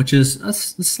 which is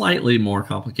slightly more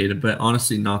complicated, but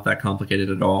honestly not that complicated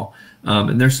at all.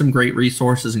 And there's some great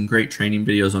resources and great training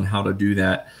videos on how to do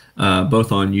that,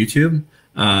 both on YouTube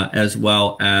as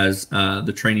well as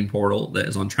the training portal that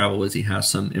is on TravelWizzy has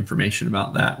some information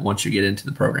about that once you get into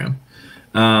the program.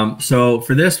 So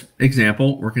for this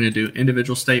example, we're going to do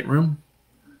individual stateroom.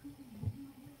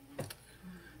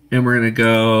 And we're going to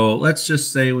go, let's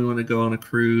just say we want to go on a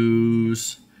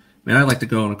cruise. Man, I'd like to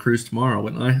go on a cruise tomorrow,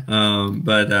 wouldn't I?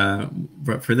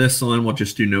 But for this one, we'll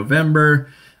just do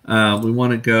November. We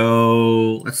want to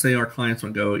go, let's say our clients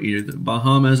want to go either the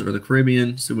Bahamas or the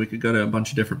Caribbean, so we could go to a bunch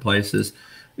of different places.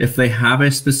 If they have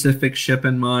a specific ship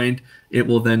in mind, it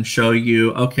will then show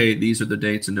you, okay, these are the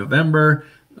dates in November.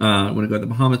 I want to go to the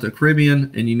Bahamas or the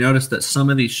Caribbean, and you notice that some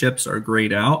of these ships are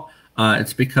grayed out.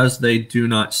 It's because they do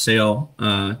not sail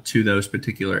to those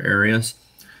particular areas.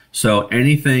 So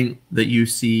anything that you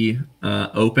see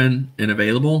open and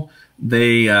available,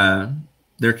 they're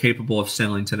capable of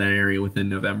sailing to that area within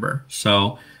November.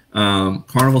 So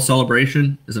Carnival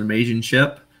Celebration is an amazing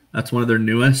ship. That's one of their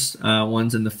newest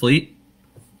ones in the fleet.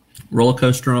 Roller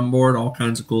coaster on board, all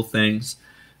kinds of cool things.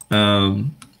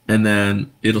 And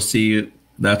then it'll see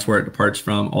that's where it departs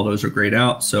from. All those are grayed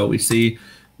out. So we see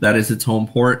that is its home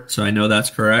port, so I know that's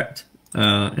correct.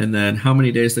 And then how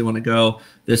many days they want to go.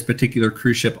 This particular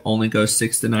cruise ship only goes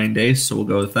 6 to 9 days, so we'll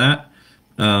go with that.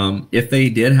 If they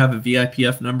did have a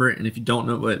VIPF number, and if you don't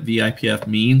know what VIPF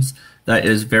means, that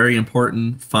is very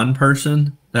important fun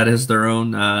person. That is their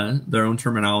own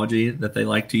terminology that they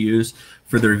like to use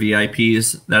for their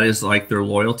VIPs. That is like their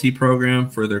loyalty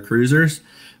program for their cruisers.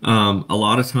 A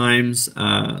lot of times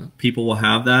people will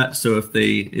have that. So if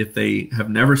they have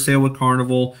never sailed with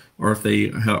Carnival, or if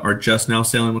they are just now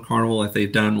sailing with Carnival, if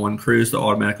they've done one cruise, they'll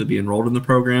automatically be enrolled in the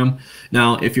program.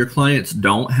 Now, if your clients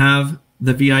don't have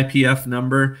the VIPF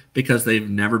number because they've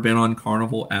never been on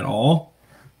Carnival at all,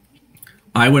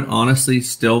 I would honestly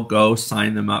still go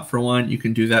sign them up for one. You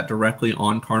can do that directly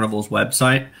on Carnival's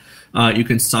website. You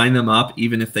can sign them up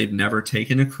even if they've never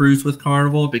taken a cruise with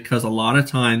Carnival, because a lot of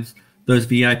times those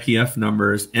VIPF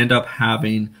numbers end up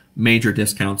having major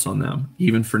discounts on them,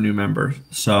 even for new members.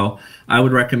 So I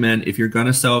would recommend, if you're going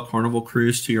to sell a Carnival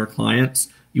cruise to your clients,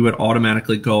 you would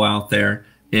automatically go out there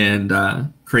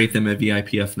and create them a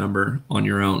VIPF number on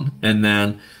your own, and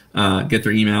then get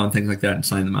their email and things like that and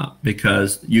sign them up,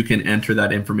 because you can enter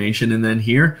that information and then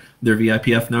hear their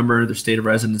VIPF number, their state of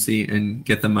residency, and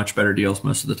get them much better deals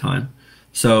most of the time.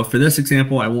 So for this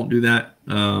example, I won't do that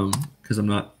because I'm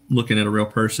not looking at a real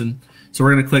person. So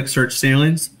we're going to click search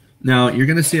sailings. Now you're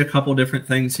going to see a couple different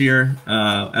things here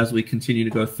as we continue to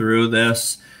go through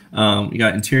this. You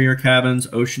got interior cabins,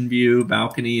 ocean view,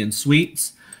 balcony, and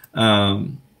suites.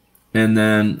 And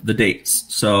then the dates.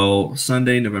 So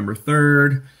Sunday, November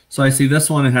 3rd. So I see this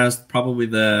one, it has probably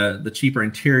the cheaper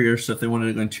interior. So if they wanted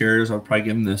to go interiors, I would probably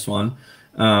give them this one.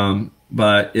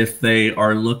 But if they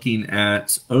are looking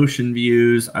at ocean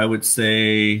views, I would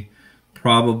say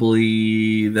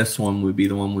probably this one would be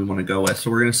the one we want to go with.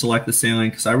 So we're going to select the sailing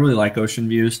because I really like ocean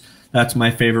views. That's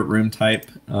my favorite room type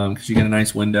because you get a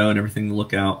nice window and everything to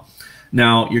look out.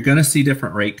 Now, you're going to see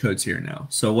different rate codes here now.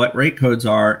 So what rate codes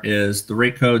are is the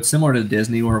rate code similar to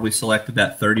Disney where we selected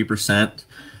that 30%,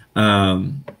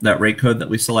 that rate code that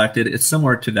we selected. It's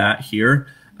similar to that here,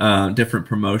 different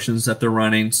promotions that they're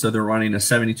running. So they're running a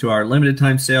 72-hour limited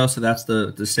time sale. So that's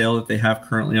the sale that they have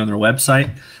currently on their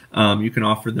website. You can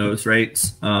offer those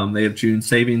rates. They have June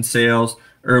savings sales,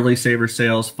 early saver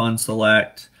sales, fun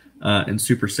select, and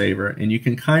super saver. And you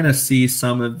can kind of see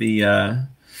some of the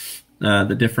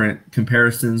different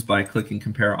comparisons by clicking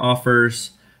compare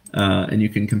offers, and you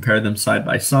can compare them side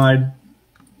by side.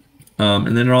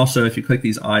 And then also, if you click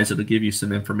these eyes, it'll give you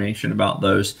some information about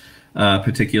those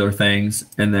particular things,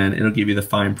 and then it'll give you the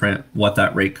fine print, what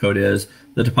that rate code is.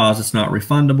 The deposit's not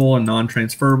refundable and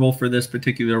non-transferable for this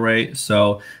particular rate,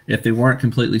 so if they weren't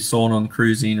completely sold on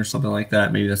cruising or something like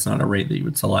that, maybe that's not a rate that you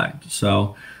would select.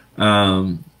 So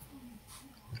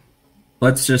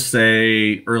let's just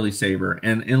say early saver.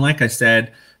 And like I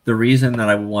said, the reason that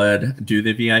I would do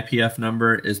the VIPF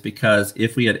number is because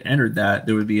if we had entered that,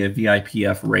 there would be a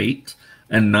VIPF rate.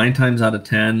 And 9 times out of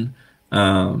 10,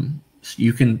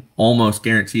 you can almost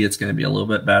guarantee it's going to be a little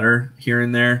bit better here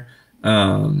and there.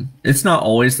 It's not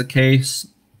always the case,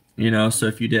 you know, so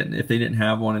if they didn't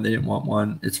have one and they didn't want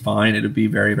one, it's fine. It would be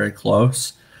very, very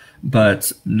close.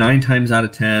 But 9 times out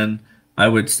of 10, I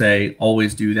would say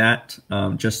always do that,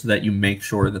 just so that you make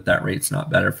sure that that rate's not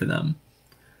better for them.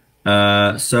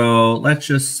 So let's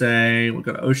just say we'll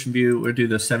go to Ocean View. We'll do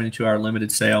the 72-hour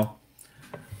limited sale.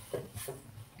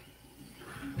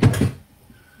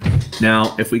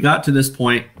 Now, if we got to this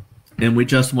point and we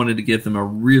just wanted to give them a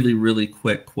really, really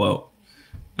quick quote,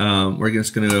 we're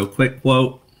just going to go quick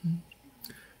quote,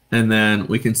 and then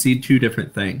we can see 2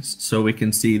 different things. So we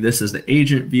can see this is the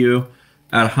agent view.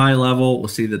 At a high level, we'll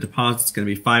see the deposit's going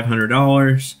to be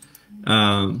 $500.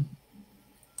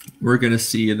 We're going to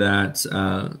see that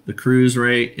the cruise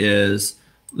rate is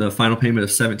the final payment of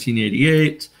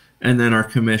 $17.88, and then our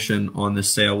commission on this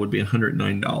sale would be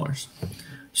 $109.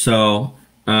 So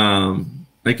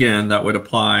again, that would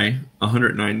apply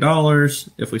 $109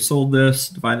 if we sold this.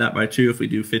 Divide that by 2. If we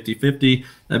do 50-50,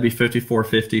 that'd be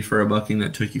 $54.50 for a booking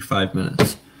that took you 5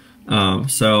 minutes.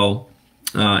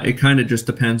 It kind of just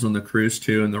depends on the cruise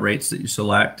too, and the rates that you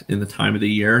select in the time of the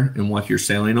year and what you're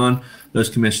sailing on. Those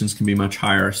commissions can be much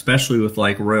higher, especially with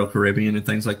like Royal Caribbean and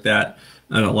things like that.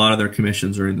 And a lot of their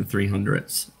commissions are in the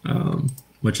 300s,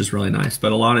 which is really nice.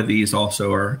 But a lot of these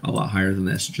also are a lot higher than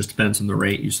this. It just depends on the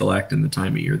rate you select and the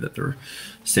time of year that they're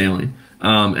sailing.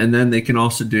 And then they can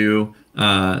also do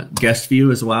guest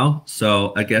view as well.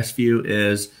 So a guest view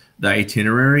is the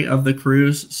itinerary of the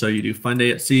cruise. So you do Fun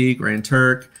Day at Sea, Grand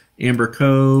Turk, Amber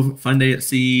Cove, Fun Day at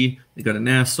Sea, they go to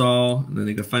Nassau, and then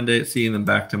they go Fun Day at Sea, and then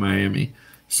back to Miami.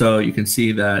 So you can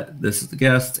see that this is the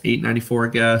guest, $894 a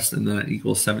guest, and then it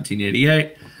equals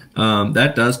 $17.88.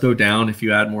 That does go down if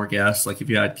you add more guests. Like if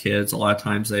you add kids, a lot of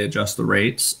times they adjust the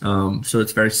rates. So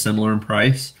it's very similar in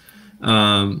price.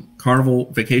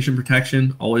 Carnival Vacation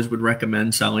Protection, always would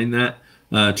recommend selling that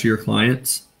to your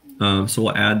clients. So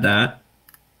we'll add that.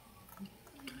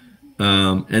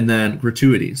 And then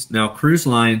gratuities. Now, cruise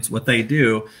lines, what they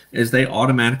do is they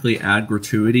automatically add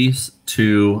gratuities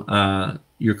to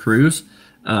your cruise,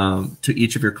 to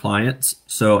each of your clients.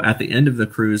 So at the end of the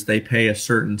cruise, they pay a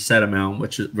certain set amount,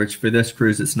 which for this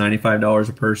cruise, it's $95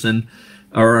 a person,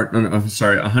 or I'm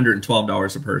sorry,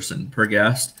 $112 a person per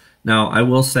guest. Now, I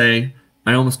will say,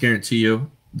 I almost guarantee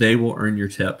you, they will earn your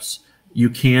tips.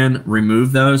 You can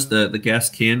remove those. The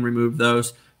guests can remove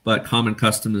those, but common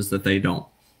custom is that they don't.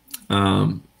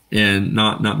 And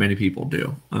not many people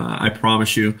do. I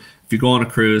promise you, if you go on a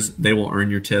cruise, they will earn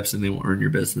your tips and they will earn your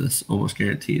business, almost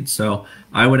guaranteed. So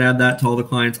I would add that to all the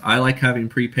clients. I like having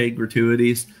prepaid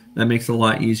gratuities. That makes it a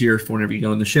lot easier for whenever you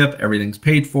go on the ship, everything's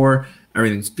paid for,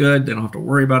 everything's good. They don't have to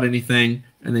worry about anything.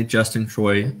 and they just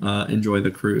enjoy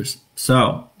the cruise.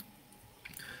 So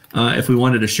if we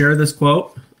wanted to share this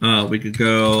quote, we could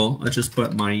go, let's just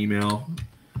put my email.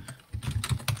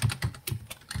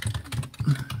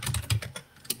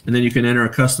 And then you can enter a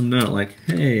custom note like,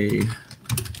 hey,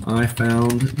 I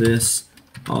found this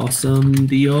awesome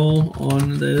deal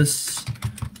on this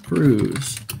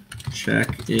cruise.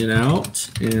 Check it out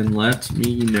and let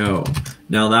me know.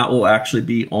 Now that will actually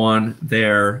be on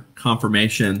their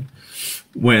confirmation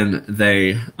when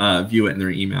they view it in their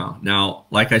email. Now,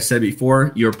 like I said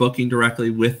before, you're booking directly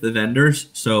with the vendors.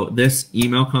 So this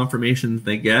email confirmation that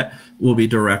they get will be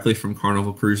directly from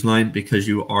Carnival Cruise Line because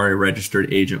you are a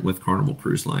registered agent with Carnival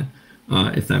Cruise Line,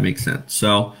 if that makes sense.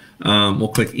 So we'll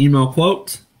click email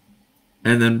quote,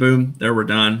 and then boom, there we're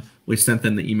done. We sent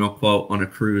them the email quote on a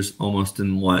cruise almost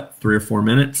in what, 3 or 4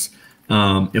 minutes.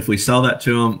 If we sell that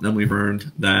to them, then we've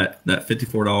earned that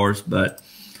 $54. But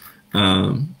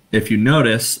if you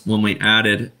notice, when we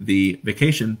added the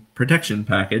vacation protection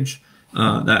package,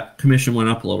 that commission went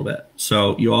up a little bit.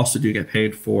 So you also do get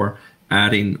paid for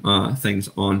adding things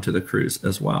onto the cruise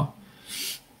as well.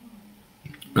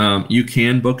 You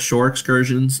can book shore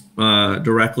excursions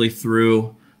directly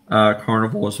through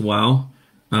Carnival as well.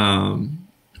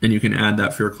 And you can add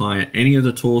that for your client. Any of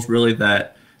the tools really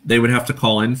that they would have to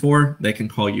call in for, they can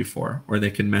call you for, or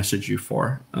they can message you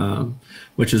for,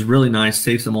 which is really nice,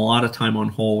 saves them a lot of time on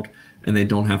hold, and they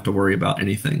don't have to worry about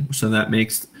anything. So that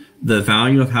makes the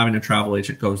value of having a travel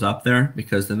agent goes up there,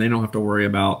 because then they don't have to worry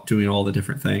about doing all the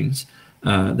different things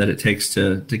that it takes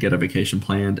to get a vacation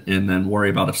planned, and then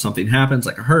worry about if something happens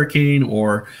like a hurricane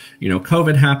or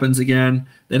COVID happens again.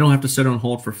 They don't have to sit on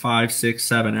hold for 5, 6,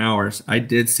 7 hours. I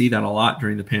did see that a lot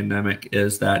during the pandemic,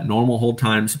 is that normal hold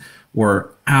times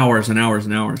were hours and hours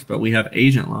and hours, but we have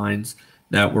agent lines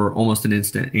that were almost an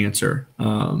instant answer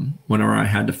whenever I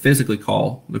had to physically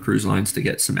call the cruise lines to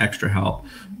get some extra help.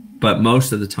 But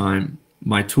most of the time,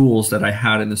 my tools that I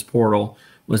had in this portal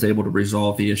was able to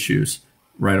resolve the issues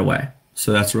right away.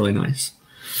 So that's really nice.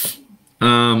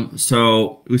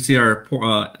 So we see our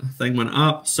thing went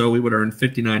up, so we would earn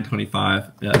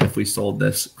 $59.25 if we sold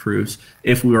this cruise,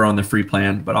 if we were on the free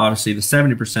plan. But obviously the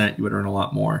 70%, you would earn a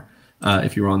lot more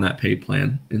if you were on that paid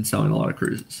plan and selling a lot of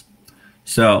cruises.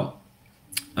 So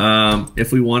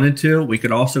if we wanted to, we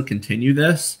could also continue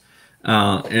this.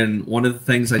 And one of the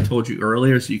things I told you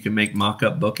earlier is you can make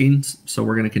mock-up bookings. So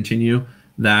we're going to continue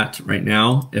that right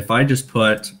now. If I just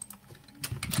put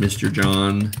Mr.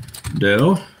 John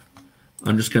Doe,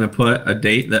 I'm just going to put a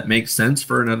date that makes sense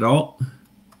for an adult.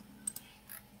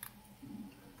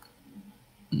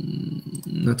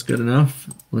 That's good enough.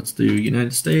 Let's do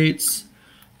United States.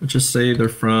 Let's just say they're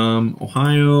from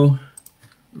Ohio.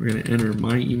 We're going to enter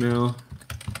my email.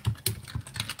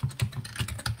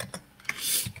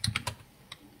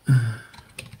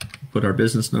 Put our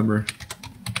business number.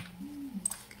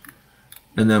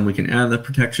 And then we can add the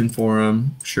protection for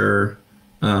them. Sure.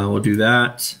 We'll do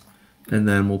that. And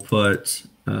then we'll put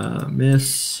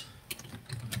Miss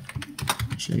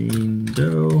Jane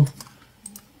Doe.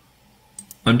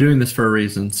 I'm doing this for a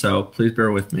reason, so please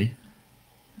bear with me.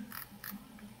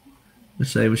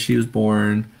 Let's say she was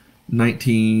born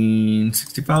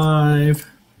 1965,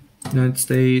 United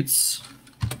States,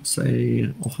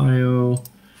 say Ohio,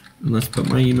 and let's put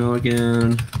my email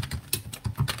again.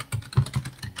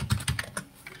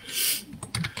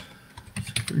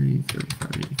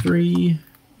 3583.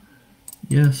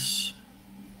 Yes.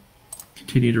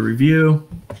 Continue to review.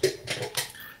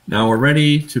 Now we're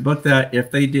ready to book that.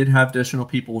 If they did have additional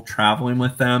people traveling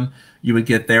with them, you would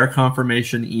get their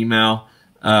confirmation email,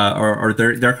 or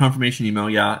their confirmation email,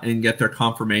 yeah, and get their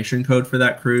confirmation code for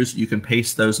that cruise. You can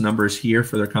paste those numbers here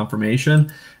for their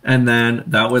confirmation, and then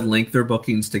that would link their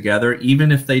bookings together.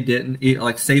 Even if they didn't,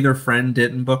 like say their friend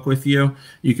didn't book with you,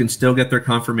 you can still get their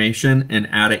confirmation and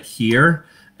add it here,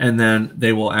 and then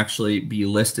they will actually be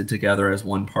listed together as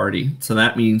one party. So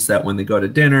that means that when they go to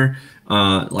dinner,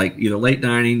 like either late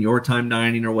dining, your time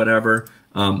dining, or whatever,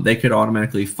 they could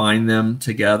automatically find them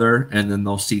together, and then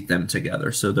they'll seat them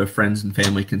together so their friends and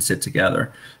family can sit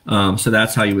together. So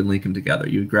that's how you would link them together.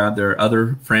 You would grab their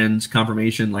other friends'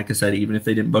 confirmation, like I said, even if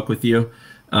they didn't book with you,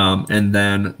 and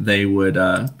then they would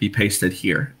be pasted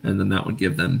here, and then that would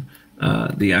give them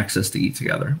the access to eat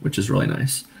together, which is really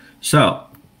nice. So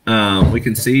we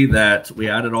can see that we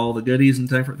added all the goodies and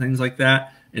different things like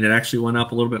that, and it actually went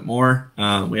up a little bit more.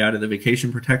 We added the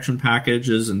vacation protection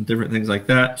packages and different things like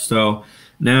that. So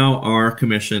now our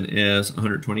commission is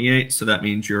 $128. So that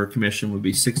means your commission would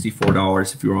be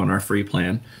 $64 if you were on our free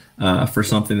plan for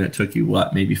something that took you,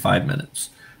 what, maybe 5 minutes.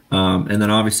 And then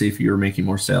obviously if you were making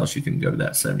more sales, you can go to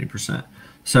that 70%.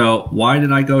 So why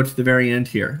did I go to the very end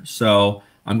here? So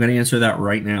I'm going to answer that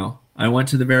right now. I went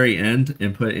to the very end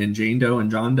and put in Jane Doe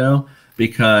and John Doe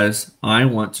because I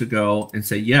want to go and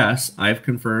say, yes, I've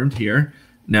confirmed here.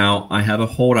 Now I have a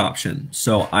hold option.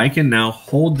 So I can now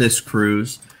hold this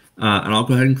cruise, and I'll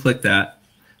go ahead and click that.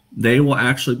 They will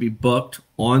actually be booked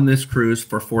on this cruise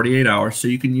for 48 hours. So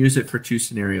you can use it for two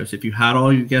scenarios. If you had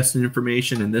all your guests and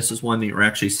information and this is one that you're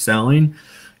actually selling,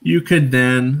 you could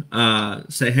then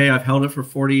say, hey, I've held it for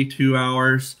 42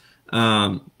 hours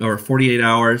or 48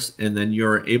 hours, and then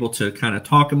you're able to kind of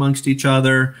talk amongst each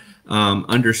other,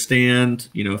 understand,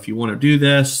 if you want to do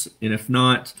this, and if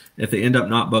not, if they end up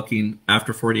not booking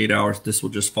after 48 hours, this will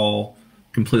just fall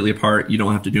completely apart. You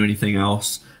don't have to do anything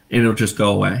else, and it'll just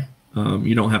go away.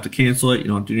 You don't have to cancel it. You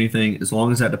don't have to do anything. As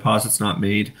long as that deposit's not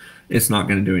made, it's not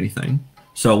going to do anything.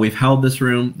 So we've held this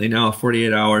room. They now have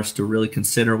 48 hours to really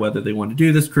consider whether they want to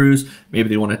do this cruise. Maybe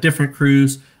they want a different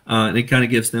cruise. And it kind of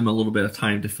gives them a little bit of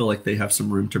time to feel like they have some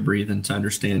room to breathe and to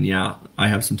understand, yeah, I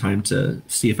have some time to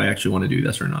see if I actually want to do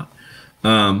this or not.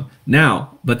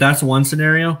 But that's one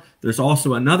scenario. There's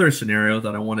also another scenario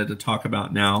that I wanted to talk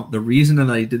about now. The reason that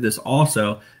I did this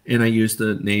also, and I used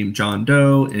the name John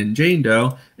Doe and Jane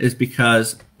Doe, is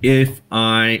because if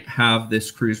I have this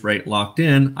cruise rate locked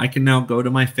in, I can now go to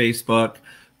my Facebook,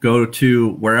 go to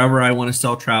wherever I want to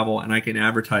sell travel, and I can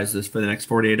advertise this for the next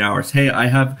 48 hours. Hey, I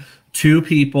have 2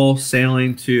 people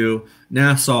sailing to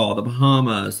Nassau, the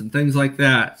Bahamas, and things like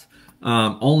that.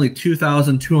 Only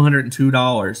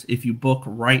 $2,202 if you book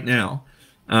right now.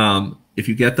 If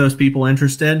you get those people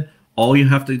interested, all you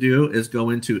have to do is go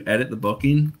into edit the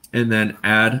booking and then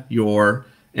add your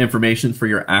information for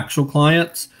your actual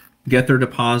clients, get their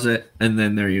deposit, and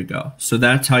then there you go. So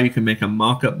that's how you can make a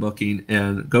mock-up booking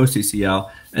in GoCCL,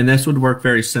 and this would work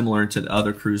very similar to the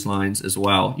other cruise lines as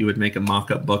well. You would make a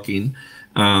mock-up booking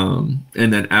and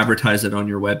then advertise it on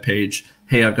your webpage.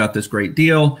 Hey, I've got this great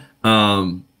deal.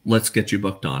 Let's get you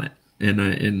booked on it.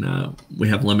 And we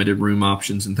have limited room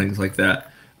options and things like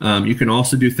that. You can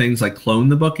also do things like clone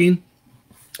the booking.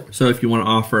 So if you want to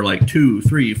offer like 2,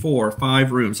 3, 4,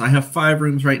 5 rooms, I have 5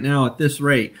 rooms right now at this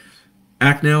rate.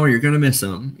 Act now or you're going to miss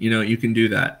them. You can do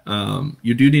that.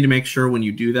 You do need to make sure when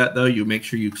you do that, though, you make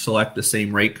sure you select the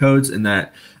same rate codes and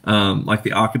that like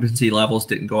the occupancy levels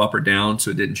didn't go up or down, so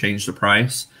it didn't change the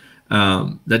price.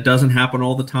 That doesn't happen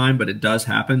all the time, but it does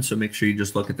happen. So make sure you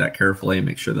just look at that carefully and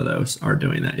make sure that those are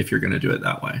doing that if you're going to do it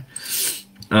that way.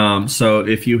 So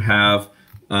if you have,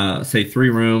 say 3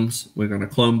 rooms, we're going to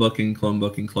clone booking,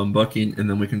 and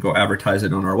then we can go advertise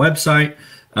it on our website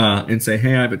and say,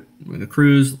 hey, I have a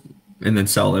cruise, and then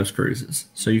sell those cruises.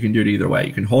 So you can do it either way.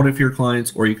 You can hold it for your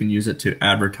clients, or you can use it to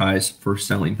advertise for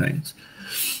selling things.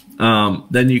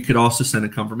 Then you could also send a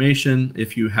confirmation.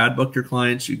 If you had booked your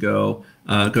clients, you go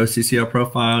CCL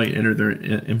profile, you enter their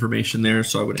information there.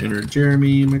 So I would enter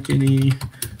Jeremy McKinney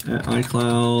at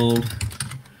iCloud.com,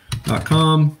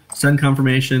 send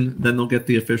confirmation. Then they'll get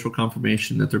the official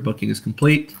confirmation that their booking is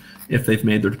complete if they've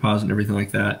made their deposit and everything like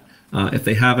that. If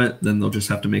they haven't, then they'll just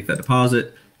have to make that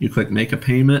deposit. You click make a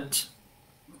payment.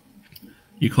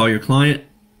 You call your client.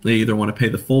 They either want to pay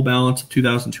the full balance of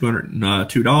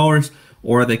 $2,202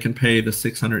 or they can pay the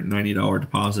 $690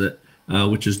 deposit,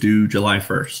 which is due July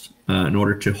 1st, in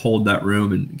order to hold that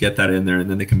room and get that in there, and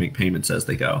then they can make payments as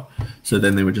they go. So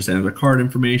then they would just enter their card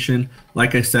information.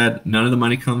 Like I said, none of the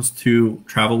money comes to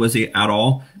TravelWizzy at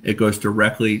all. It goes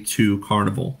directly to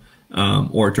Carnival,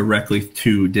 or directly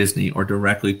to Disney, or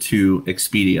directly to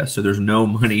Expedia. So there's no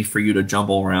money for you to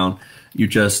jumble around. You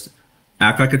just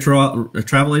act like a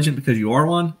travel agent because you are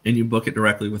one, and you book it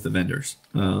directly with the vendors.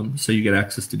 So you get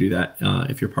access to do that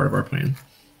if you're part of our plan.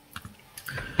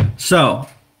 So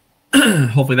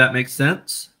hopefully that makes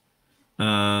sense.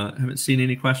 Haven't seen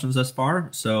any questions thus far,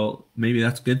 so maybe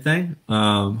that's a good thing.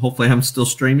 Hopefully I'm still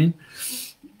streaming.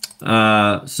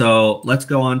 So let's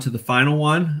go on to the final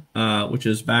one, which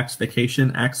is Vax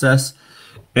Vacation Access.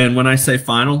 And when I say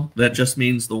final, that just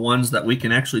means the ones that we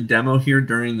can actually demo here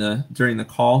during the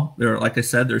call. There, like I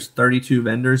said, there's 32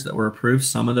 vendors that were approved.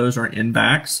 Some of those are in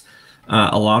Vax.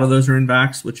 A lot of those are in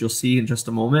Vax, which you'll see in just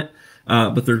a moment.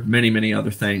 But there's many, many other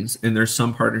things. And there's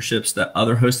some partnerships that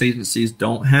other host agencies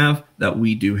don't have that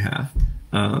we do have,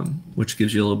 which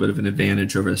gives you a little bit of an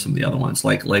advantage over some of the other ones,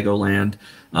 like Legoland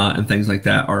and things like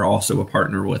that are also a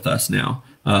partner with us now,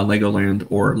 Legoland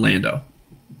or Lando.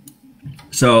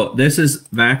 So this is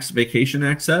Vax Vacation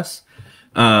Access.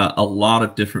 A lot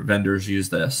of different vendors use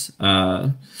this.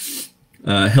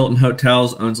 Hilton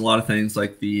Hotels owns a lot of things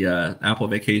like the Apple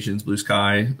Vacations, Blue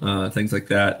Sky, things like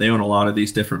that. They own a lot of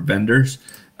these different vendors.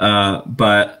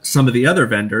 But some of the other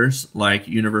vendors like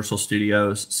Universal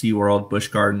Studios, SeaWorld, Busch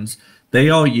Gardens, they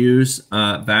all use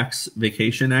Vax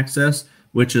Vacation Access,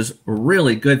 which is a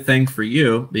really good thing for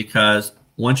you because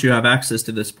once you have access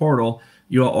to this portal,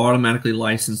 you are automatically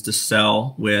licensed to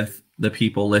sell with the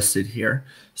people listed here.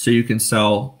 So you can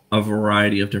sell a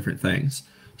variety of different things.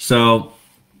 So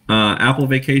Apple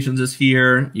Vacations is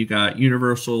here. You got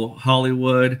Universal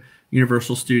Hollywood,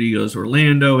 Universal Studios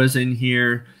Orlando is in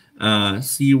here.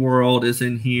 SeaWorld is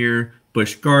in here.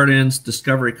 Busch Gardens,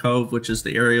 Discovery Cove, which is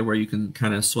the area where you can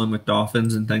kind of swim with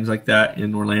dolphins and things like that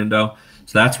in Orlando.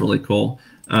 So that's really cool.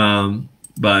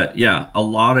 But yeah, a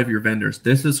lot of your vendors.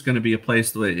 This is going to be a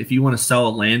place that if you want to sell a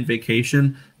land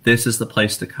vacation, this is the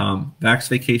place to come. Vax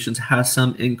Vacations has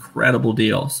some incredible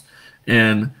deals.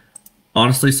 And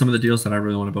honestly, some of the deals that I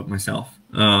really want to book myself.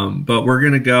 But we're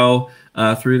going to go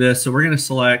through this. So we're going to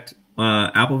select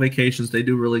Apple Vacations. They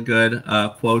do really good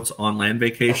quotes on land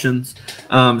vacations.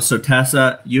 So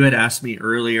Tessa, you had asked me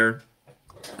earlier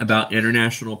about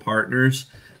international partners.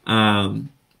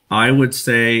 I would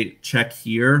say check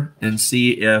here and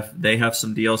see if they have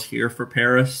some deals here for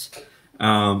Paris.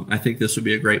 I think this would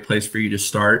be a great place for you to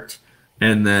start.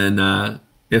 And then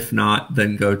if not,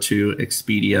 then go to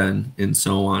Expedia and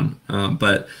so on.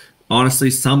 But honestly,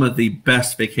 some of the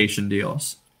best vacation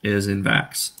deals is in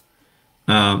Vax.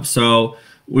 So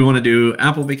we want to do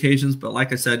Apple Vacations, but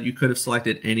like I said, you could have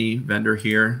selected any vendor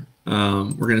here.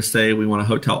 We're going to say we want a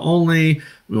hotel only,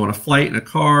 we want a flight and a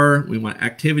car, we want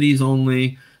activities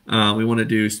only, we want to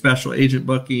do special agent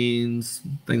bookings,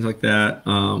 things like that.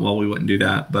 Well, we wouldn't do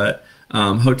that, but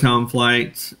hotel and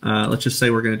flight, let's just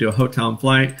say we're going to do a hotel and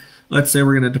flight. Let's say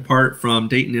we're going to depart from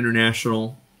Dayton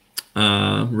International,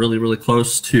 really, really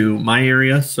close to my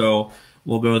area, so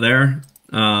we'll go there.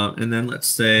 And then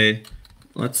let's use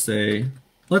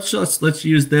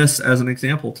this as an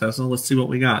example, Tessa. Let's see what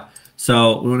we got.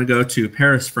 So we want to go to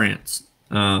Paris, France.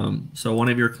 So one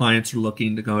of your clients are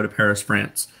looking to go to Paris,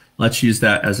 France. Let's use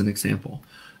that as an example.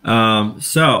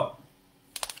 So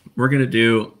we're going to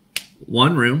do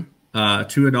one room,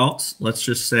 2 adults. Let's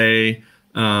just say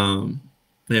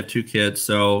they have 2 kids.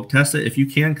 So Tessa, if you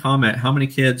can comment, how many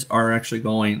kids are actually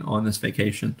going on this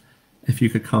vacation? If you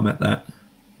could comment that.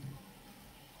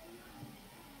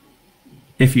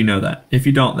 If you know that. If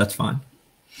you don't, that's fine.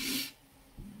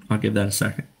 I'll give that a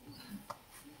second.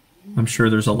 I'm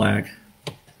sure there's a lag.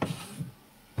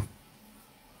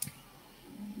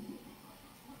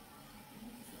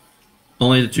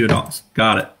 Only the 2 adults.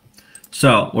 Got it.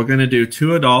 So we're going to do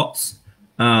 2 adults.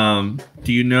 Do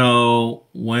you know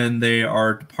when they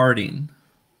are departing?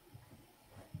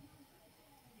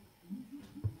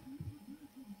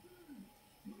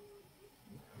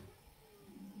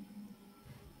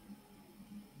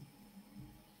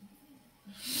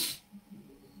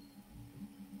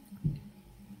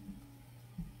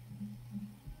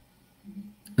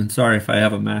 And sorry if I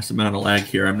have a mass amount of lag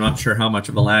here. I'm not sure how much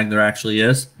of a lag there actually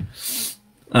is.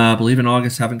 I believe in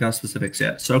August, haven't got specifics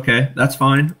yet. So, okay, that's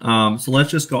fine. So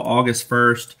let's just go August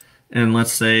 1st, and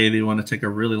let's say they want to take a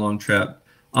really long trip.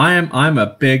 I'm a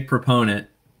big proponent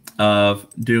of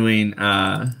doing,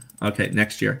 okay,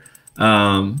 next year,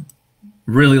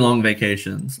 really long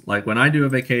vacations. Like when I do a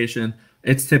vacation,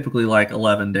 it's typically like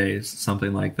 11 days,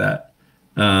 something like that.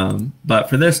 But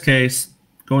for this case,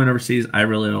 going overseas, I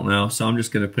really don't know. So I'm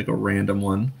just going to pick a random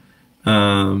one.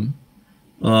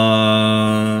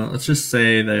 Let's just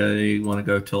say they want to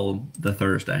go till the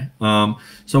Thursday.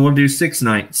 So we'll do 6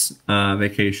 nights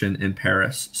vacation in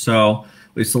Paris. So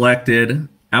we selected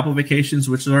Apple Vacations,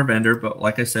 which is our vendor, but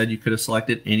like I said, you could have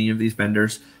selected any of these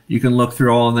vendors. You can look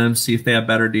through all of them, see if they have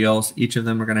better deals. Each of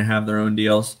them are going to have their own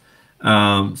deals.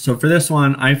 So for this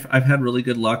one, I've had really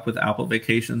good luck with Apple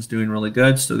Vacations doing really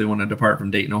good. So they want to depart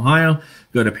from Dayton, Ohio,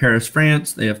 go to Paris,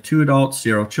 France. They have 2 adults,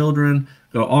 0 children.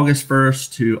 Go August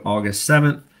 1st to August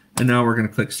 7th, and now we're going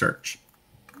to click search.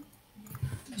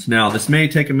 So now this may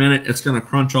take a minute. It's going to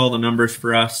crunch all the numbers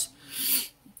for us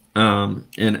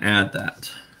and add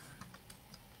that.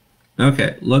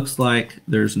 Okay, looks like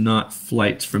there's not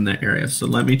flights from that area. So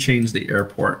let me change the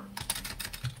airport.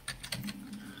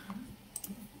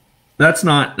 That's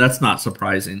not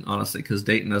surprising, honestly, because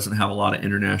Dayton doesn't have a lot of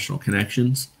international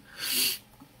connections.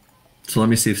 So let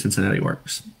me see if Cincinnati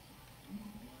works.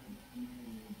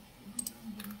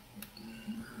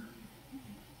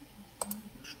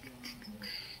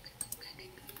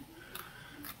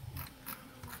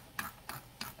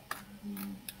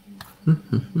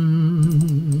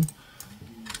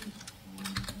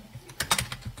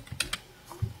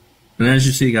 And as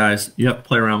you see, guys, you have to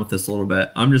play around with this a little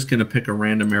bit. I'm just going to pick a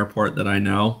random airport that I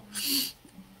know.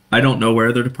 I don't know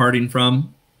where they're departing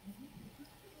from.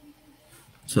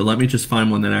 So let me just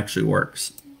find one that actually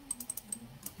works.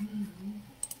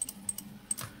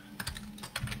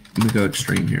 Let me go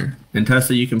extreme here. And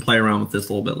Tessa, you can play around with this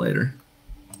a little bit later.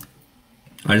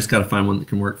 I just got to find one that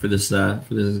can work for this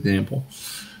example.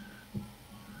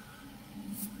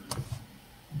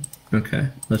 Okay,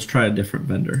 let's try a different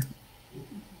vendor.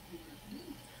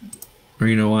 Or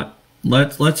you know what?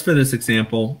 Let's for this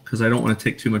example, because I don't want to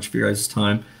take too much of your guys'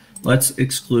 time, let's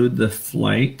exclude the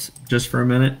flight just for a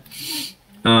minute,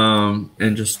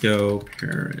 and just go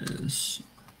Paris,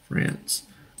 France,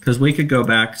 because we could go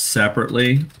back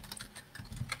separately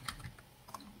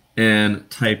and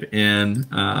type in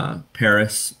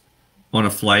Paris on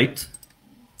a flight.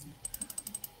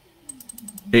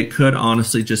 It could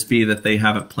honestly just be that they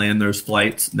haven't planned those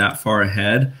flights that far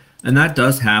ahead, and that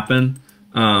does happen.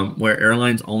 Where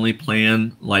airlines only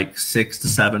plan like 6 to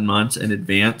 7 months in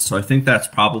advance. So I think that's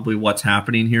probably what's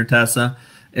happening here, Tessa,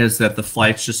 is that the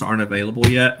flights just aren't available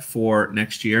yet for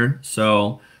next year.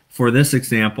 So for this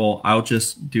example, I'll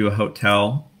just do a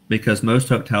hotel because most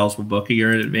hotels will book a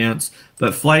year in advance,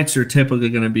 but flights are typically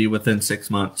going to be within 6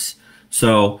 months.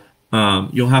 So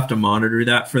you'll have to monitor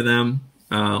that for them.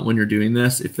 When you're doing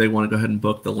this, if they want to go ahead and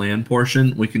book the land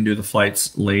portion, we can do the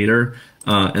flights later,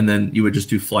 and then you would just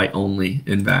do flight only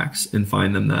in VAX and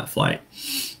find them that flight.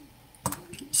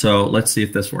 So let's see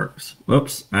if this works.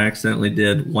 Whoops, I accidentally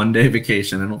did 1 day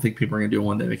vacation. I don't think people are going to do a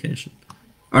 1 day vacation.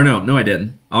 Or no, I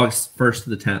didn't. August 1st to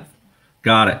the 10th.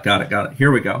 Got it.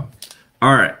 Here we go.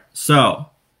 All right, so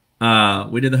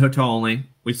we did the hotel only.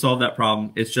 We solved that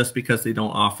problem. It's just because they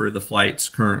don't offer the flights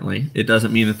currently. It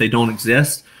doesn't mean that they don't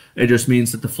exist. It just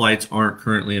means that the flights aren't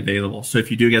currently available. So if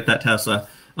you do get that, Tessa,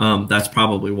 that's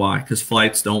probably why, because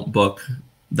flights don't book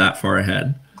that far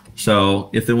ahead. So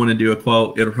if they want to do a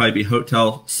quote, it'll probably be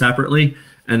hotel separately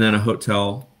and then a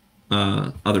hotel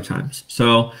other times.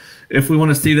 So if we want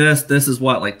to see this, this is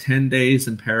what, like 10 days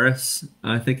in Paris,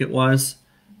 I think it was.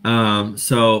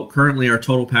 So currently our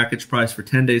total package price for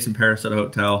 10 days in Paris at a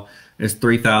hotel is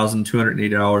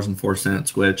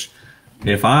 $3,280.04, which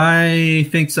if I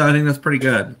think so, I think that's pretty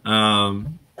good.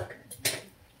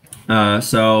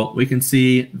 So we can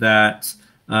see that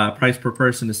price per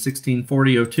person is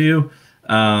 $1640.02.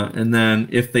 And then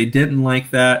if they didn't like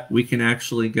that, we can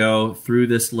actually go through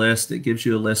this list. It gives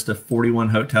you a list of 41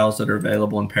 hotels that are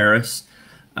available in Paris.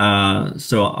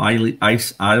 So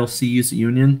ILC's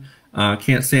Union.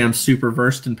 Can't say I'm super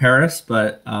versed in Paris,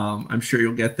 but I'm sure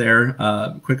you'll get there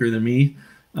quicker than me,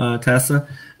 Tessa.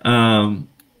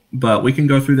 But we can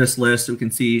go through this list. We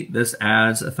can see this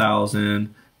adds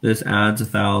 1,000. This adds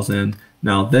 1,000.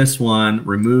 Now this one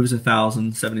removes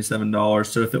 $1,077.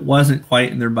 So if it wasn't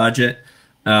quite in their budget,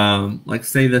 like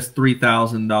say this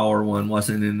 $3,000 one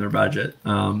wasn't in their budget,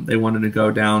 they wanted to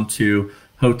go down to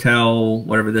hotel,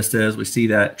 whatever this is. We see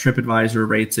that TripAdvisor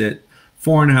rates it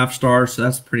 4.5 stars, so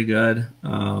that's pretty good.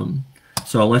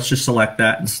 So let's just select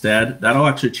that instead. That'll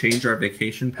actually change our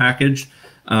vacation package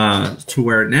to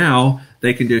where now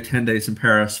they can do 10 days in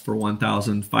Paris for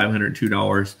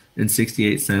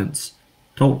 $1,502.68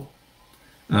 total.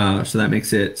 So that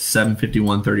makes it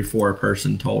 $751.34 a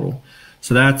person total.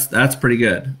 So that's pretty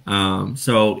good.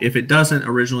 So if it doesn't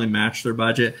originally match their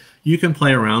budget, you can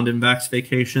play around in VAX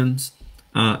Vacations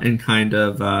and kind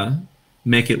of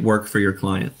make it work for your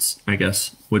clients, I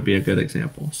guess would be a good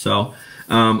example. So,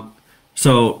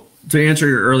 so to answer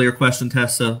your earlier question,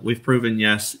 Tessa, we've proven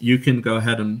yes, you can go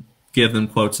ahead and give them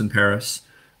quotes in Paris,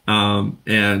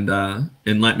 and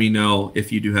let me know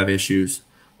if you do have issues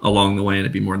along the way, and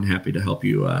I'd be more than happy to help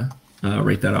you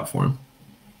rate that out for them.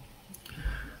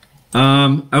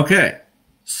 Okay,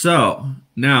 so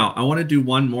now I want to do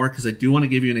one more because I do want to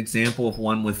give you an example of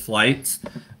one with flights.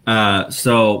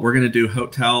 So we're going to do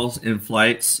hotels and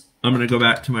flights. I'm going to go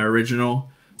back to my original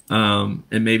and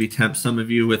maybe tempt some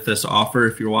of you with this offer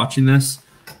if you're watching this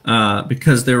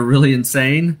because they're really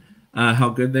insane how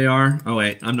good they are. Oh,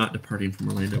 wait, I'm not departing from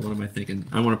Orlando. What am I thinking?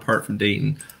 I want to depart from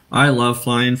Dayton. I love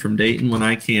flying from Dayton when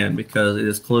I can because it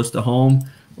is close to home,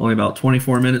 only about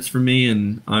 24 minutes from me,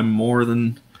 and I'm more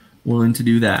than willing to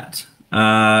do that.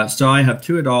 So I have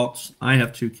 2 adults. I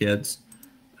have 2 kids,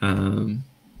 7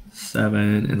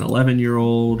 and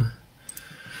 11-year-old.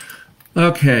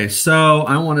 Okay, so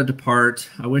I want to depart.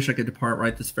 I wish I could depart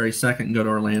right this very second and go to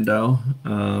Orlando,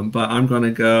 but I'm going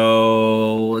to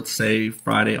go, let's say,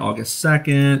 Friday, August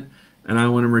 2nd, and I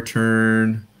want to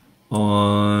return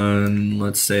on,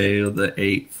 let's say, the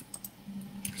 8th.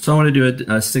 So I want to do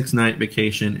a 6-night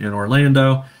vacation in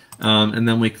Orlando, and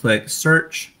then we click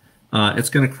search. It's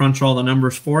going to crunch all the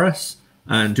numbers for us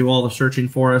and do all the searching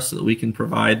for us so that we can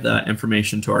provide the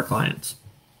information to our clients.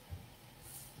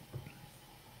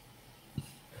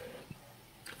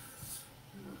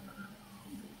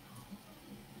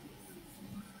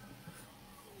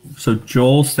 So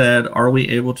Joel said, are we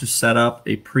able to set up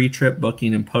a pre-trip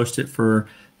booking and post it for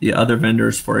the other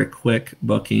vendors for a quick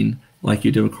booking like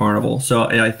you do with Carnival? So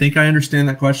I think I understand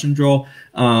that question, Joel.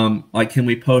 Like, can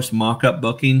we post mock-up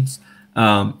bookings?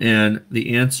 And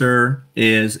the answer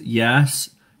is yes.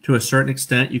 To a certain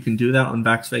extent, you can do that on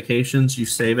Vax Vacations. You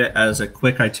save it as a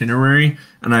quick itinerary,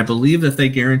 and I believe that they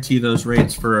guarantee those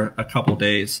rates for a couple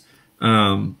days.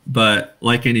 But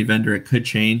like any vendor, it could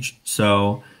change.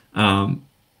 So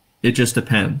it just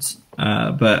depends.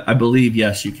 But I believe,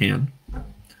 yes, you can.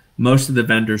 Most of the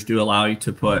vendors do allow you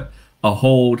to put a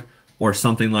hold or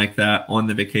something like that on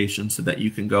the vacation so that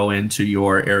you can go into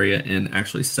your area and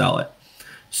actually sell it.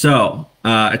 So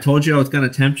I told you I was going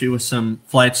to tempt you with some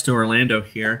flights to Orlando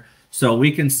here. So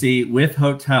we can see with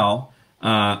hotel,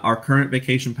 our current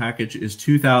vacation package is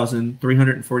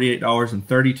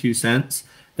 $2,348.32.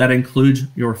 That includes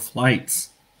your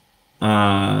flights.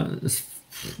 Yeah,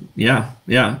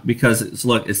 because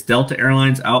it's Delta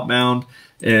Airlines outbound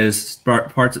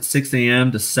parts at 6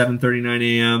 a.m. to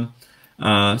 7:39 a.m.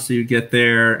 So you get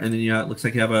there, and then it looks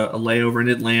like you have a layover in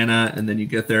Atlanta, and then you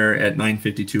get there at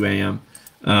 9:52 a.m.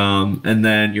 And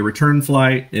then your return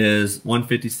flight is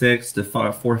 1:56 to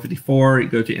 4:54. You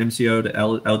go to MCO to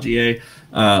LGA,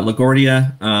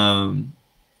 LaGuardia,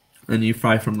 and you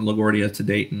fly from LaGuardia to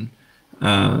Dayton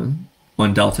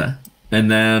on Delta.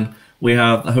 And then we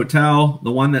have the hotel.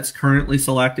 The one that's currently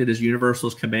selected is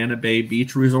Universal's Cabana Bay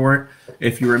Beach Resort.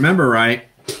 If you remember right,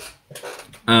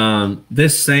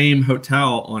 this same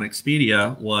hotel on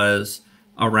Expedia was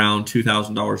around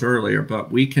 $2,000 earlier,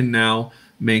 but we can now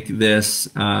make this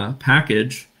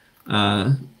package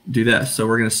do this. So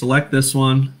we're going to select this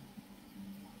one.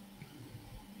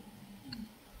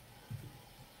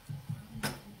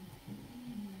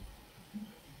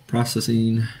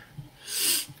 Processing.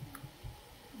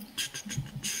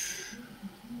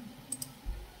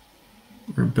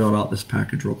 We're going to build out this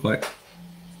package real quick.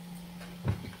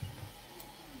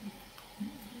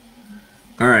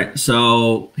 All right,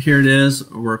 so here it is.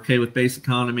 We're okay with base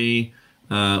economy,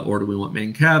 or do we want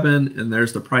main cabin? And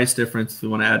there's the price difference. If we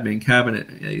want to add main cabin,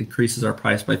 it increases our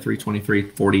price by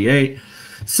 $323.48.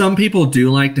 Some people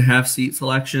do like to have seat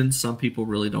selection. Some people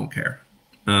really don't care.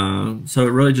 So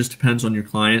it really just depends on your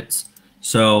clients.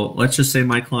 So let's just say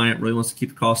my client really wants to keep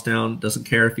the cost down, doesn't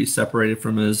care if he's separated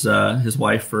from his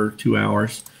wife for 2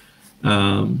 hours.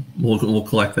 We'll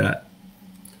collect that.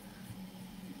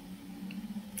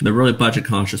 They're really budget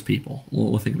conscious people.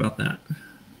 We'll think about that.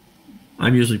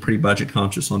 I'm usually pretty budget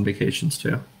conscious on vacations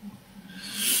too.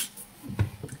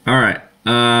 All right,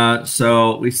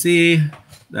 so we see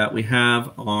that we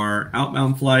have our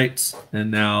outbound flights, and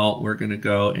now we're gonna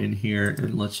go in here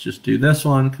and let's just do this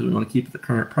one because we want to keep it the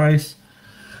current price.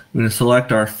 I'm gonna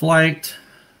select our flight.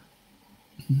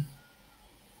 And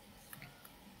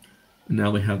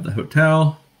now we have the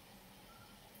hotel.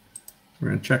 We're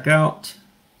gonna check out.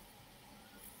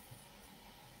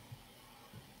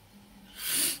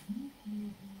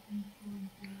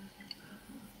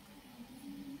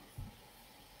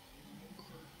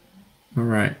 All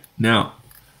right, now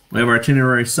we have our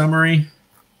itinerary summary.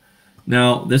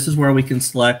 Now this is where we can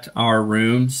select our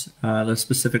rooms, the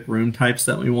specific room types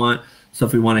that we want. So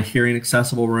if we want a hearing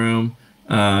accessible room,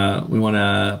 we want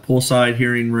a poolside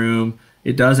hearing room.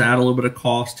 It does add a little bit of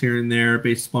cost here and there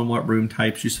based upon what room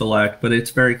types you select, but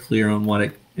it's very clear on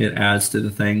what it adds to the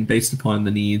thing based upon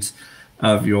the needs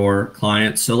of your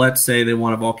clients. So let's say they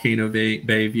want a volcano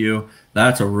bay view.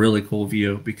 That's a really cool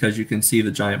view because you can see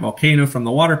the giant volcano from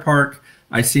the water park.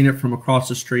 I seen it from across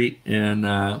the street in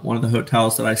one of the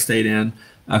hotels that I stayed in.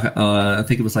 I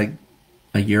think it was like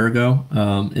a year ago.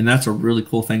 And that's a really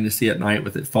cool thing to see at night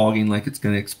with it fogging like it's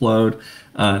going to explode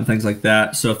and things like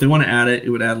that. So if they want to add it,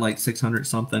 it would add like 600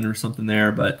 something or something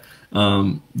there. But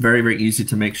very, very easy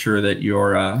to make sure that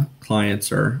your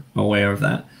clients are aware of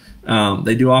that.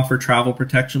 They do offer travel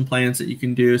protection plans that you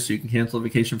can do, so you can cancel a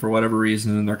vacation for whatever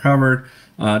reason and they're covered.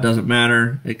 It doesn't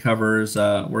matter. It covers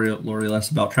worry less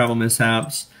about travel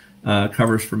mishaps,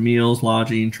 covers for meals,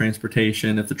 lodging,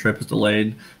 transportation if the trip is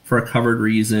delayed for a covered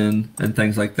reason and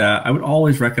things like that. I would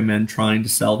always recommend trying to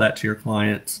sell that to your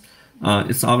clients.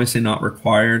 It's obviously not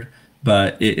required,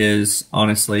 but it is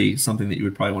honestly something that you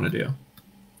would probably want to do.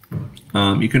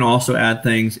 You can also add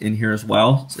things in here as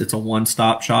well. It's a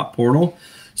one-stop shop portal.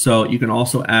 So you can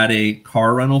also add a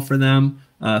car rental for them,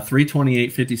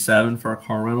 $328.57 for a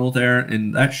car rental there,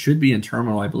 and that should be in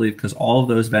terminal, I believe, because all of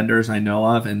those vendors I know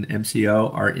of in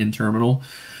MCO are in terminal.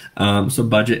 So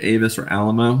Budget, Avis, or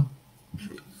Alamo,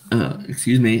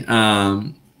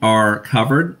 are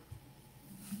covered.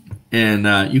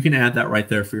 And you can add that right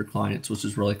there for your clients, which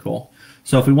is really cool.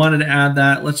 So if we wanted to add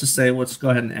that, let's just say, let's go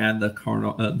ahead and add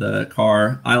the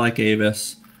car. I like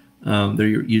Avis. They're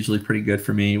usually pretty good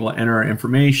for me. We'll enter our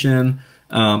information.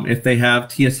 If they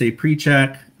have TSA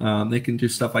PreCheck, they can do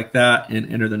stuff like that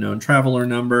and enter the known traveler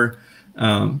number.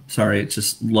 Sorry, it's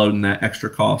just loading that extra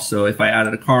cost. So if I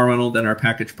added a car rental, then our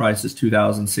package price is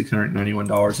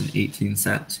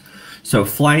 $2,691.18. So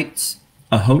flights,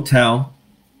 a hotel,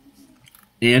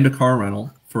 and a car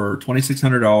rental for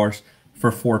 $2,600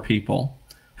 for 4 people.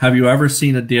 Have you ever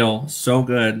seen a deal so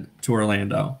good to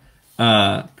Orlando?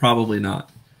 Probably not.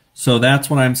 So that's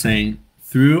what I'm saying.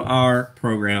 Through our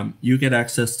program, you get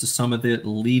access to some of the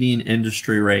leading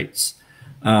industry rates,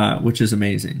 which is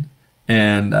amazing.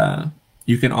 And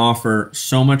you can offer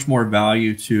so much more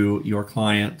value to your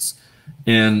clients.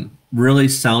 And really,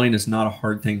 selling is not a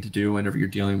hard thing to do whenever you're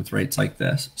dealing with rates like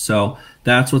this. So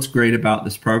that's what's great about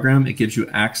this program. It gives you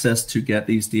access to get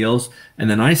these deals. And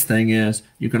the nice thing is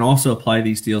you can also apply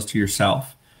these deals to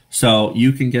yourself. So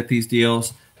you can get these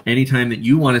deals anytime that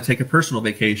you want to take a personal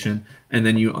vacation, and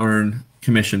then you earn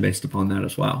commission based upon that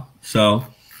as well. So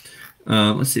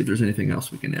let's see if there's anything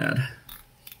else we can add.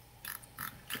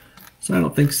 So I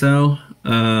don't think so.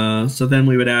 So then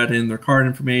we would add in their card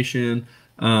information.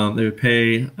 They would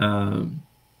pay,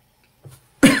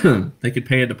 they could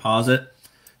pay a deposit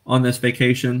on this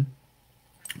vacation.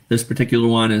 This particular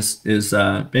one is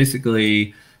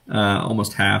basically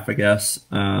almost half, I guess.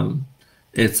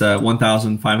 It's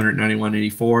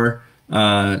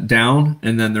 $1,591.84 down,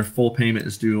 and then their full payment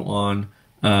is due on,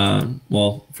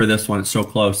 well, for this one, it's so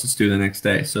close, it's due the next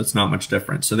day, so it's not much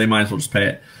different. So they might as well just pay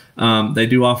it. They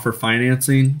do offer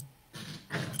financing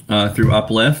through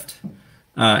Uplift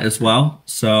as well.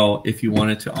 So if you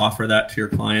wanted to offer that to your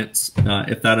clients,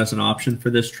 if that is an option for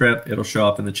this trip, it'll show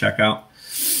up in the checkout.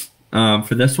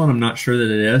 For this one, I'm not sure that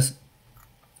it is.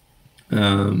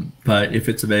 But if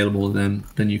it's available, then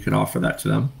you can offer that to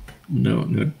them.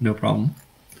 No problem.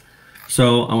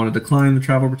 So I want to decline the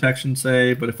travel protection,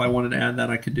 say, but if I wanted to add that,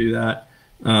 I could do that.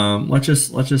 Let's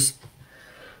just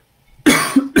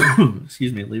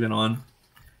excuse me, leave it on.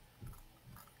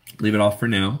 Leave it off for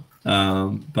now.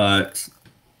 But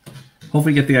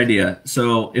hopefully you get the idea.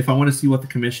 So if I want to see what the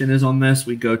commission is on this,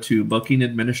 we go to booking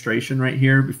administration right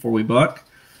here before we book.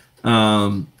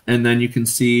 And then you can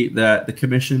see that the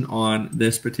commission on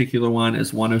this particular one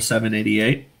is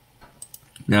 $107.88.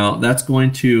 Now that's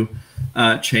going to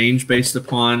change based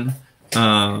upon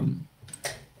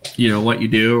you know, what you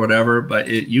do or whatever, but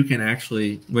you can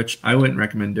actually, which I wouldn't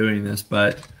recommend doing this,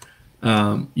 but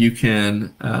you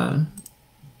can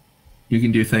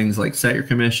do things like set your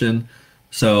commission.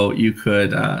 So you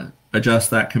could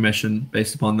adjust that commission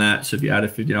based upon that. So if you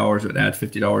added $50, it would add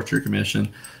 $50 to your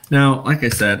commission. Now, like I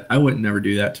said, I wouldn't never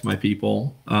do that to my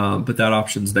people, but that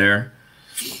option's there.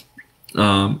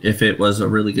 If it was a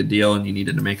really good deal and you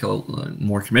needed to make a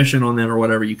more commission on that or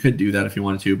whatever, you could do that if you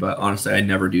wanted to, but honestly, I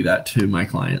never do that to my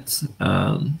clients.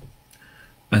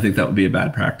 I think that would be a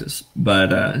bad practice, but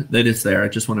that is there. I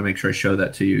just want to make sure I show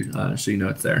that to you so you know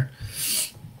it's there.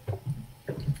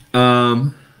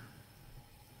 So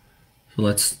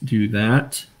let's do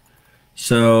that.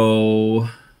 So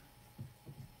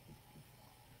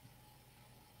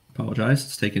apologize,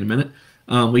 it's taking a minute.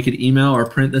 We could email or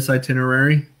print this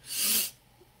itinerary.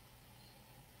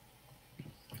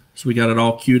 So we got it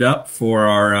all queued up for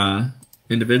our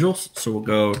individuals. So we'll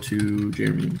go to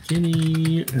Jeremy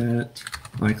McKinney at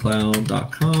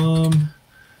iCloud.com.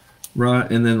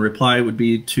 Right, and then reply would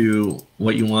be to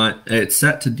what you want. It's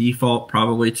set to default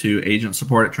probably to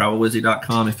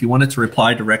agentsupport@travelwizzy.com. If you wanted to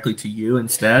reply directly to you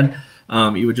instead,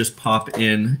 you would just pop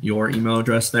in your email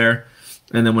address there.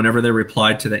 And then whenever they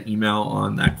replied to that email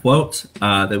on that quote,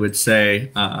 they would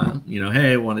say, you know,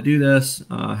 hey, I want to do this.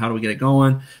 How do we get it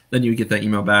going? Then you would get that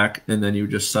email back, and then you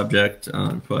would just subject,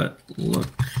 put, look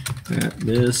at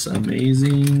this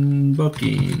amazing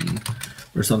booking,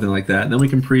 or something like that. And then we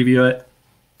can preview it.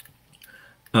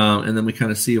 And then we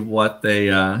kind of see what they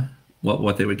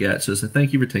what they would get. So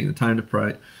thank you for taking the time to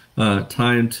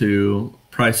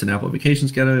price an Apple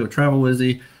vacations getaway with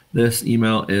TravelWizzy. This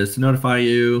email is to notify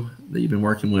you that you've been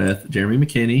working with Jeremy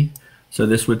McKinney. So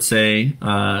this would say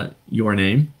your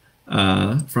name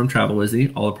from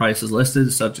TravelWizzy. All the prices listed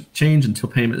is subject to change until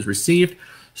payment is received.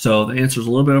 So the answer is a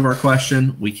little bit of our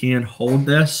question. We can hold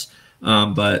this.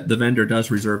 But the vendor does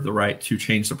reserve the right to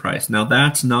change the price. Now,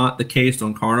 that's not the case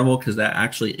on Carnival because that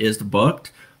actually is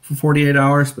booked for 48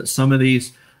 hours, but some of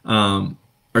these are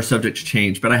subject to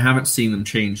change. But I haven't seen them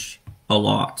change a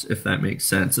lot, if that makes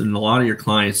sense. And a lot of your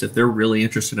clients, if they're really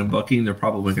interested in booking, they're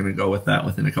probably going to go with that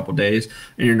within a couple days,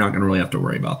 and you're not going to really have to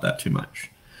worry about that too much.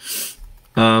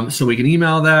 So we can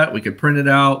email that, we could print it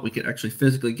out, we could actually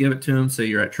physically give it to them, say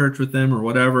you're at church with them or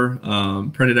whatever,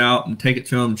 print it out and take it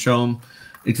to them, show them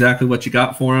exactly what you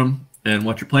got for them and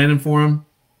what you're planning for them.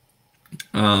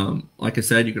 Like I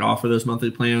said, you could offer those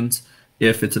monthly plans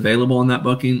if it's available in that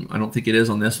booking. I don't think it is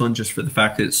on this one, just for the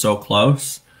fact that it's so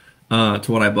close to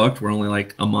what I booked. We're only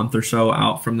like a month or so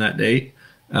out from that date.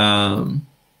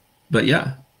 But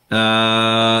yeah,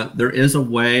 there is a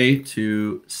way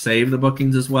to save the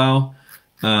bookings as well.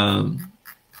 Let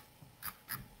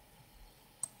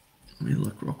me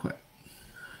look real quick.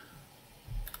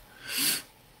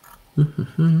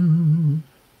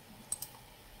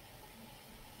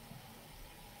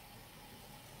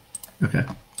 Okay.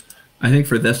 I think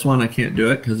for this one, I can't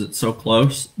do it because it's so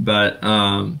close, but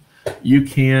you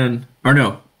can, or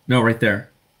no, right there.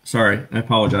 Sorry, I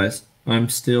apologize. I'm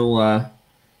still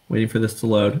waiting for this to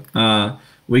load.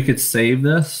 We could save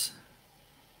this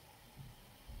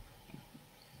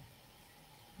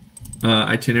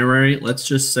itinerary. Let's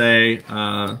just say,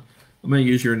 I'm going to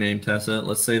use your name, Tessa.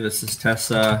 Let's say this is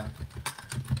Tessa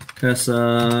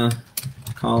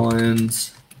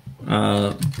Collins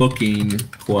booking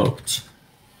quote.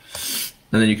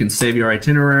 And then you can save your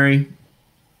itinerary.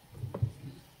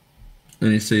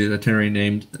 And you see the itinerary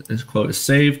named, this quote is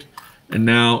saved. And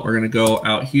now we're going to go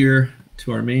out here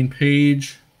to our main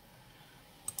page.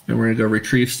 And we're going to go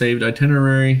retrieve saved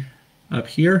itinerary up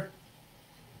here.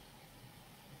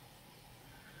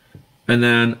 And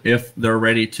then if they're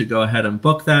ready to go ahead and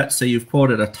book that, say you've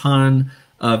quoted a ton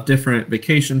of different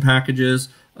vacation packages,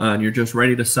 and you're just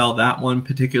ready to sell that one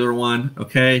particular one,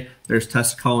 okay, there's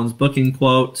Tessa Collins booking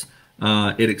quote.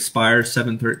 It expires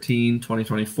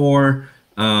 7/13/2024.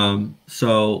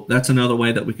 So that's another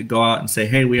way that we could go out and say,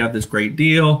 hey, we have this great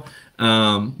deal.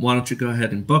 Why don't you go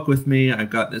ahead and book with me?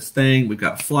 I've got this thing. We've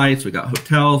got flights, we've got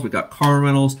hotels, we've got car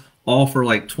rentals, all for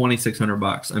like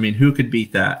 $2,600. I mean, who could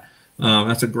beat that?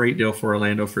 That's a great deal for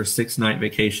Orlando for a 6-night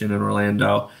vacation in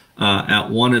Orlando at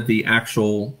one of the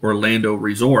actual Orlando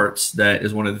resorts that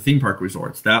is one of the theme park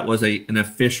resorts. That was an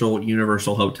official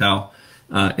Universal hotel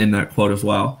in that quote as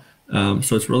well.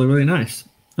 So it's really, really nice.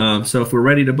 So if we're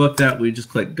ready to book that, we just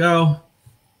click go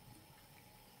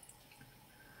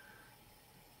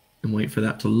and wait for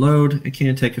that to load. It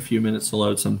can take a few minutes to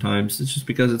load sometimes. It's just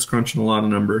because it's crunching a lot of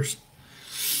numbers.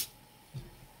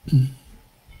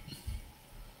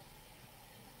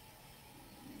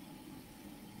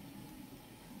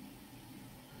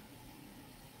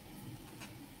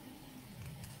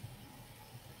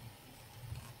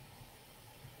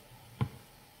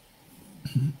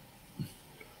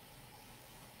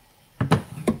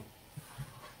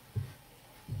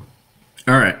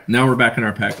 All right, now we're back in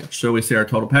our package. So we see our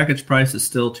total package price is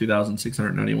still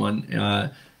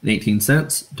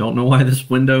 $2,691.18. Don't know why this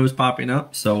window is popping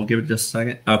up, so we'll give it just a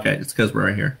second. Okay, it's because we're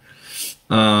right here.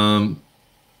 So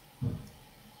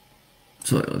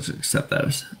let's accept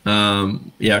those.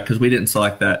 Yeah, because we didn't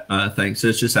select that thing, so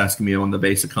it's just asking me on the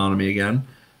base economy again.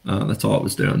 That's all it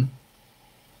was doing.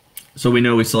 So we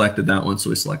know we selected that one, so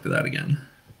we selected that again.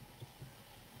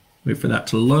 Wait for that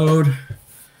to load.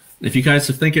 If you guys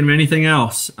are thinking of anything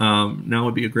else, now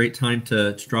would be a great time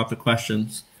to drop the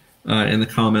questions in the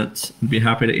comments. I'd be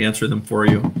happy to answer them for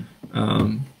you.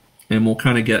 And we'll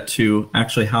kind of get to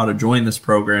actually how to join this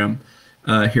program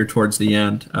here towards the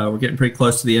end. We're getting pretty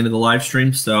close to the end of the live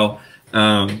stream, so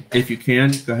if you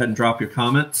can, go ahead and drop your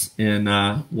comments, and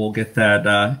we'll get that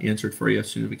answered for you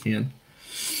as soon as we can.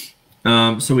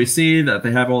 So we see that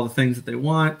they have all the things that they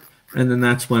want. And then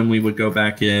that's when we would go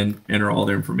back in, enter all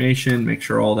their information, make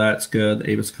sure all that's good. The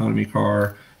Avis Economy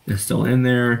car is still in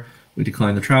there. We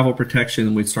decline the travel protection,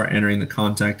 and we'd start entering the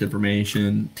contact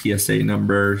information, TSA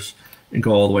numbers, and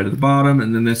go all the way to the bottom.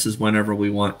 And then this is whenever we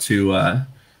want to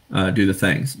do the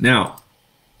things. Now,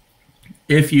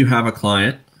 if you have a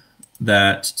client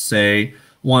that, say,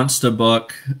 wants to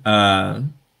book a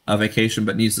vacation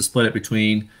but needs to split it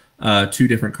between 2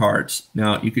 different cards.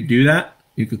 Now, you could do that.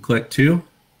 You could click 2.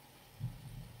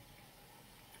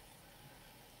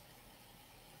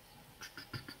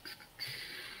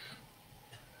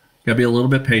 Got to be a little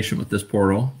bit patient with this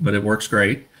portal, but it works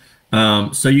great.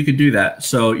 So you could do that.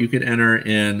 So you could enter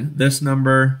in this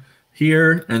number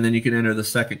here, and then you can enter the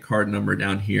second card number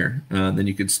down here. Then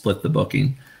you could split the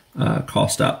booking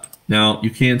cost up. Now,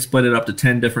 you can split it up to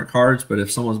 10 different cards, but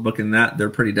if someone's booking that, they're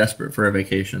pretty desperate for a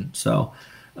vacation. So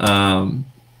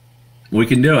we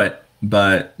can do it,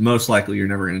 but most likely you're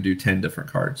never going to do 10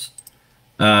 different cards.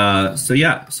 So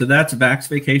yeah, so that's Vax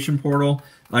Vacation Portal.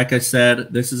 Like I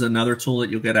said, this is another tool that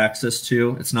you'll get access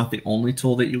to. It's not the only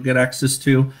tool that you'll get access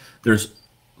to. There's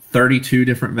 32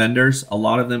 different vendors. A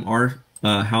lot of them are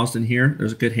housed in here.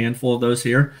 There's a good handful of those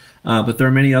here. But there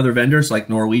are many other vendors like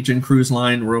Norwegian Cruise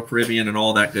Line, Royal Caribbean, and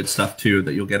all that good stuff too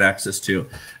that you'll get access to.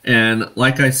 And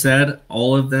like I said,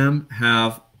 all of them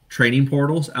have training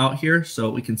portals out here so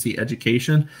we can see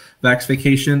education. Vax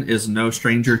Vacation is no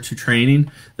stranger to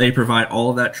training. They provide all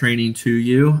of that training to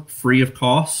you free of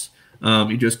cost.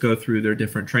 You just go through their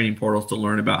different training portals to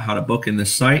learn about how to book in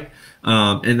this site.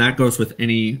 And that goes with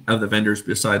any of the vendors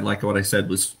beside, like what I said,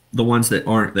 was the ones that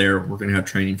aren't there, we're going to have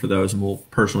training for those, and we'll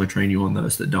personally train you on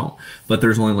those that don't. But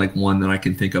there's only like one that I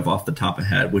can think of off the top of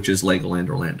head, which is Legoland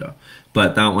Orlando.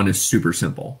 But that one is super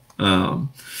simple.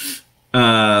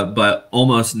 But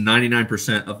almost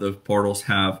 99% of the portals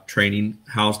have training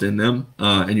housed in them,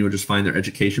 and you would just find their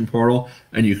education portal,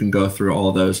 and you can go through all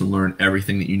of those and learn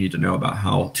everything that you need to know about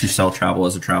how to sell travel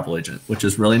as a travel agent, which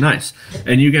is really nice.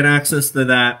 And you get access to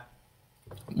that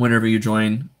whenever you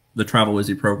join the Travel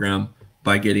Wizzy program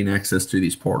by getting access to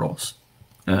these portals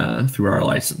through our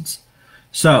license.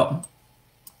 So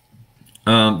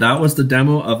that was the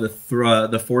demo of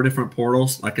the 4 different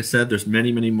portals. Like I said, there's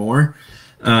many, many more.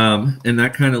 And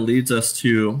that kind of leads us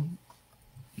to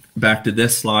back to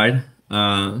this slide.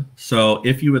 So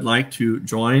if you would like to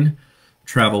join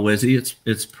Travel Wizzy,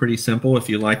 it's pretty simple. If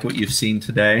you like what you've seen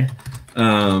today,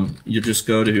 you just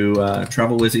go to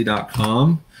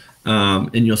travelwizzy.com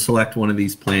and you'll select one of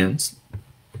these plans.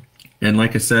 And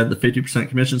like I said, the 50%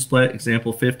 commission split,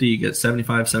 example 50, you get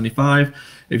 75, 75.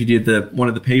 If you did one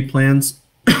of the paid plans,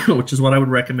 which is what I would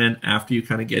recommend after you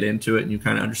kind of get into it and you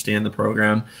kind of understand the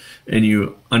program and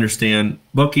you understand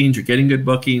bookings, you're getting good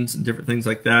bookings and different things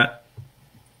like that,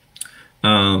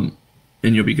 and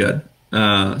you'll be good.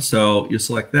 So you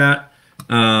select that.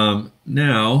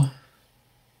 Now,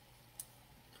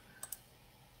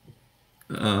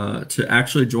 to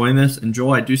actually join this, and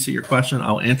Joel, I do see your question.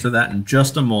 I'll answer that in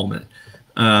just a moment.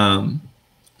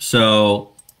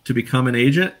 So to become an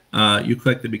agent, you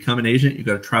click the Become an Agent. You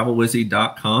go to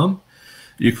travelwizzy.com.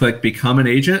 You click Become an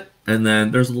Agent, and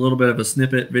then there's a little bit of a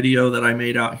snippet video that I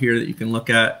made out here that you can look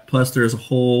at. Plus, there's a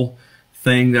whole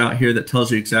thing out here that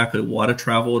tells you exactly what a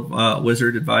Travel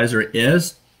Wizard Advisor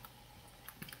is.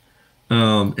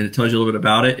 And it tells you a little bit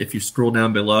about it. If you scroll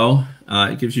down below,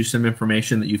 it gives you some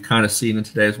information that you've kind of seen in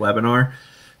today's webinar.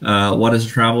 What is a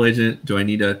travel agent? Do I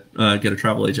need to get a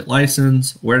travel agent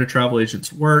license? Where do travel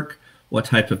agents work? What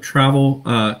type of travel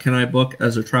can I book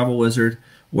as a travel wizard?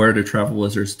 Where do travel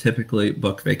wizards typically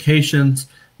book vacations?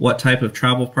 What type of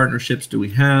travel partnerships do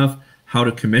we have? How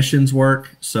do commissions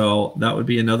work? So that would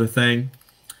be another thing.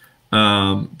 Do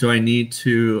I need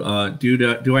to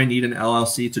do I need an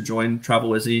LLC to join Travel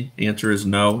Wizzy? Answer is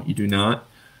no, you do not.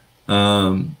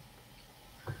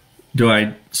 Do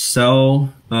I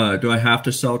sell? Do I have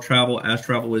to sell travel as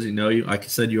Travel Wizzy? No, like I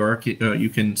said, you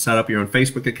can set up your own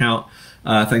Facebook account,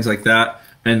 things like that.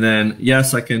 And then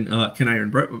yes, I can I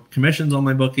earn commissions on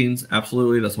my bookings?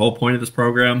 Absolutely, that's the whole point of this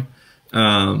program.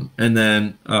 And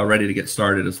then ready to get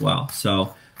started as well.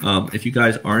 So. If you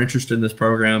guys are interested in this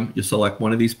program, you select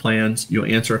one of these plans, you'll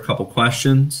answer a couple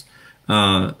questions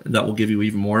that will give you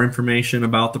even more information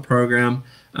about the program.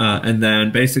 And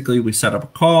then basically we set up a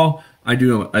call. I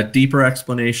do a deeper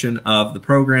explanation of the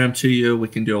program to you. We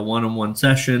can do a one-on-one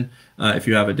session. If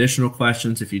you have additional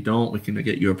questions, if you don't, we can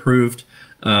get you approved.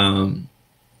 And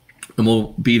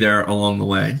we'll be there along the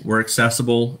way. We're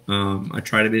accessible. I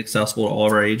try to be accessible to all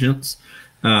of our agents.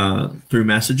 Through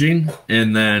messaging,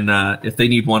 and then if they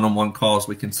need one-on-one calls,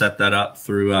 we can set that up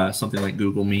through something like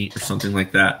Google Meet or something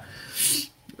like that.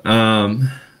 So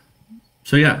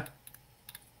yeah.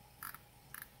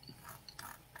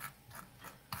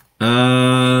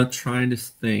 Trying to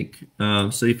think.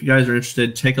 So if you guys are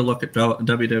interested, take a look at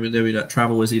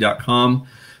www.travelwizzy.com,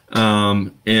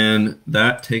 and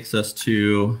that takes us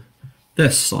to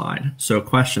this slide. So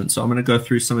questions. So I'm going to go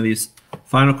through some of these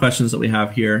final questions that we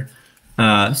have here.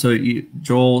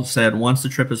 Joel said, once the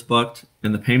trip is booked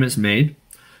and the payment's made,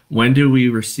 when do we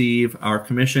receive our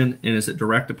commission, and is it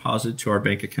direct deposited to our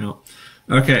bank account?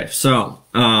 Okay, so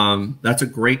that's a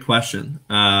great question.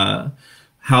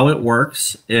 How it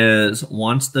works is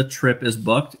once the trip is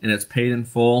booked and it's paid in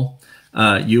full,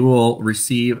 you will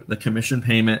receive the commission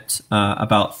payment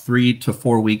about 3 to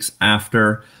 4 weeks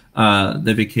after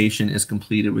the vacation is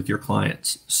completed with your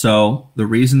clients. So the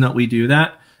reason that we do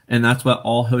that, and that's what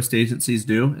all host agencies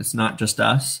do, it's not just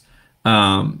us.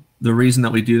 The reason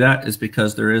that we do that is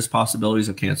because there is possibilities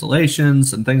of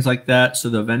cancellations and things like that. So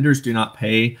the vendors do not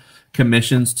pay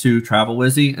commissions to Travel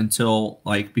Wizzy until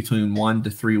like between 1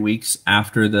 to 3 weeks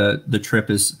after the trip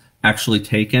is actually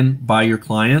taken by your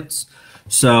clients.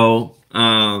 So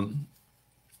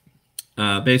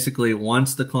basically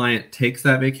once the client takes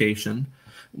that vacation,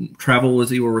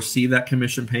 Travelwizzy will receive that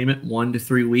commission payment 1 to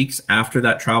 3 weeks after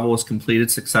that travel was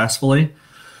completed successfully.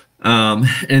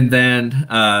 And then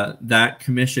that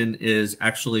commission is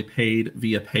actually paid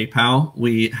via PayPal.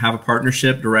 We have a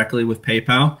partnership directly with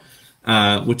PayPal,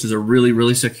 which is a really,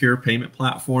 really secure payment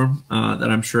platform that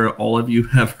I'm sure all of you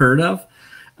have heard of.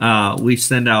 We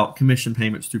send out commission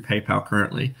payments through PayPal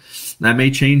currently. That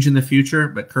may change in the future,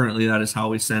 but currently that is how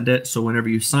we send it. So whenever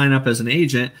you sign up as an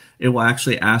agent, it will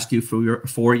actually ask you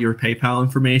for your PayPal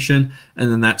information,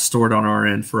 and then that's stored on our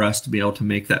end for us to be able to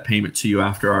make that payment to you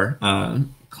after our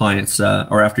clients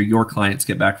or after your clients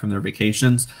get back from their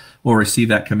vacations. We'll receive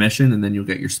that commission, and then you'll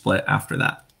get your split after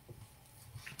that.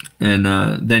 And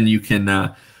then you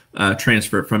can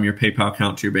transfer it from your PayPal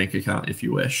account to your bank account if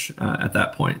you wish at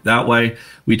that point. That way,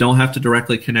 we don't have to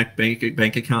directly connect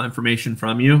bank account information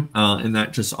from you, and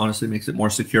that just honestly makes it more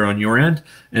secure on your end,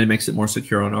 and it makes it more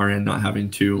secure on our end, not having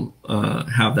to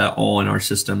have that all in our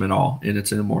system at all, and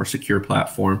it's in a more secure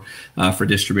platform for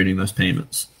distributing those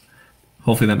payments.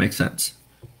 Hopefully that makes sense.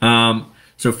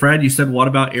 So Fred, you said, what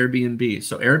about Airbnb?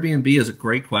 So Airbnb is a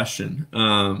great question.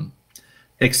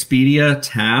 Expedia,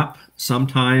 Tap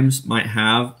sometimes might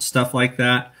have stuff like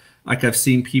that. Like I've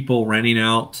seen people renting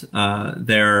out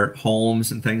their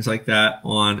homes and things like that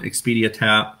on Expedia,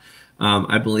 Tap.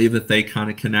 I believe that they kind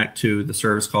of connect to the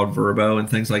service called Vrbo and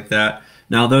things like that.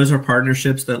 Now, those are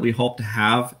partnerships that we hope to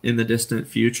have in the distant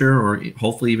future, or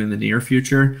hopefully even the near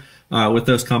future, with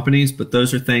those companies. But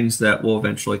those are things that will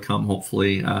eventually come,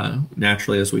 hopefully,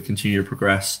 naturally as we continue to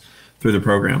progress through the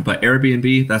program. But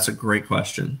Airbnb, that's a great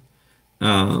question.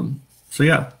 So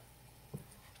yeah.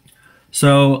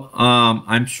 So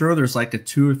I'm sure there's like a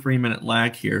 2 or 3 minute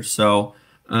lag here. So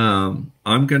I'm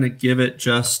going to give it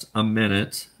just a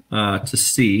minute to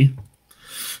see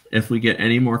if we get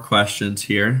any more questions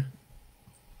here.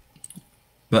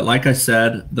 But like I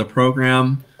said, the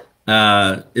program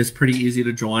is pretty easy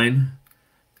to join.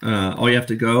 All you have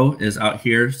to go is out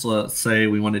here. So let's say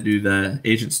we want to do the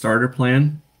agent starter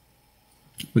plan.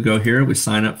 We go here, we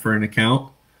sign up for an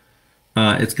account.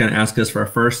 It's going to ask us for our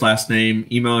first, last name,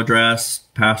 email address,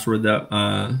 password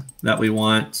that we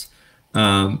want.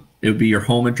 It would be your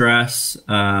home address,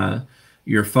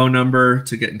 your phone number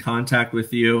to get in contact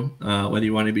with you, whether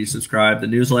you want to be subscribed. The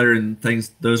newsletter and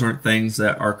things, those aren't things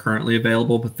that are currently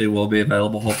available, but they will be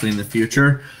available hopefully in the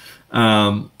future.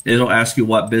 It'll ask you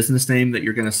what business name that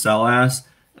you're going to sell as.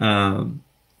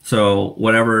 So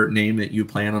whatever name that you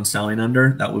plan on selling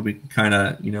under, that would be kind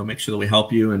of, make sure that we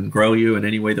help you and grow you in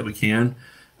any way that we can,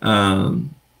 and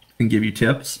give you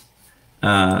tips.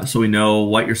 So we know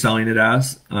what you're selling it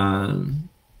as. And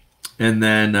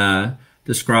then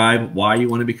describe why you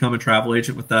want to become a travel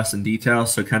agent with us in detail.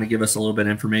 So kind of give us a little bit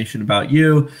of information about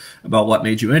you, about what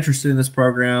made you interested in this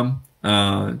program,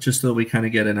 just so that we kind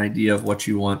of get an idea of what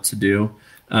you want to do.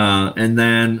 And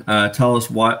then tell us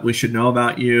what we should know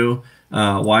about you.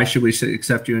 Why should we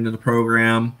accept you into the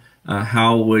program?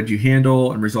 How would you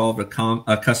handle and resolve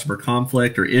a customer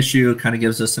conflict or issue? It kind of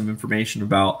gives us some information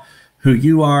about who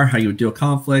you are, how you would deal with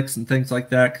conflicts and things like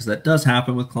that, because that does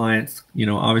happen with clients.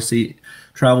 Obviously,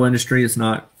 travel industry is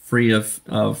not free of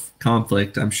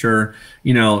conflict. I'm sure,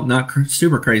 not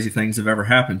super crazy things have ever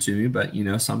happened to me, but,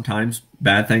 sometimes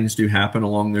bad things do happen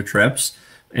along their trips,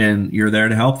 and you're there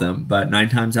to help them. But 9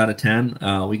 times out of 10,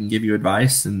 we can give you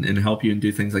advice and help you and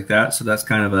do things like that. So that's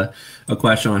kind of a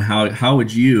question on how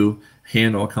would you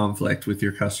handle conflict with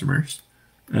your customers?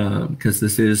 Because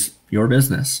this is your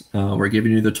business. We're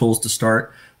giving you the tools to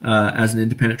start as an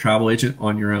independent travel agent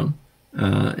on your own.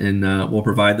 And we'll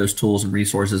provide those tools and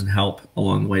resources and help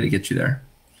along the way to get you there.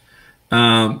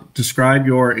 Describe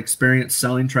your experience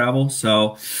selling travel.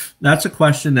 So that's a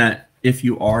question that if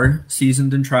you are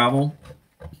seasoned in travel,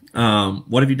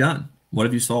 what have you done? What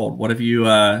have you sold? What have you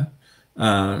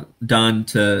done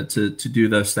to do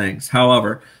those things?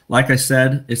 However, like I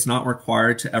said, it's not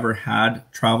required to ever had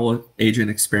travel agent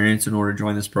experience in order to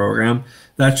join this program.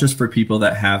 That's just for people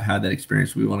that have had that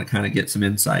experience. We want to kind of get some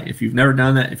insight. If you've never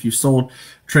done that, if you sold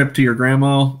trip to your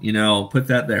grandma, put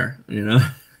that there,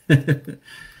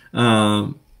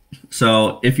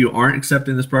 So if you aren't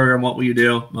accepting this program, what will you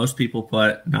do? Most people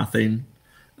put nothing.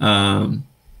 I'll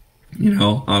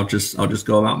just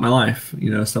go about my life,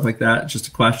 stuff like that. It's just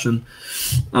a question.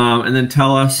 And then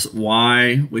tell us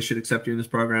why we should accept you in this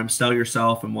program. Sell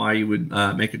yourself and why you would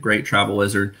make a great travel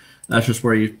wizard. That's just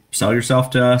where you sell yourself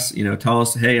to us. Tell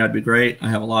us, hey, I'd be great. I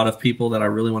have a lot of people that I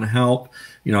really want to help.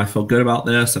 I feel good about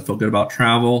this. I feel good about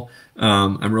travel.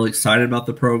 I'm really excited about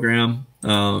the program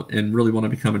and really want to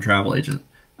become a travel agent.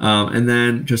 And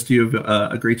then just do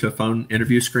agree to a phone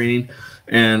interview screening.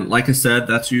 And like I said,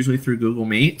 that's usually through Google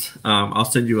Meet. I'll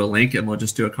send you a link and we'll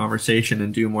just do a conversation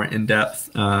and do a more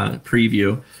in-depth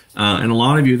preview. And a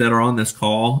lot of you that are on this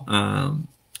call,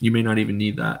 you may not even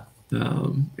need that.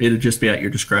 It'll just be at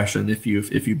your discretion. If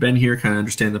you've been here, kind of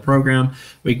understand the program,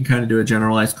 we can kind of do a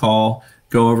generalized call,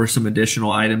 go over some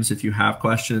additional items if you have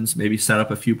questions, maybe set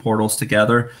up a few portals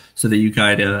together so that you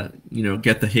kind of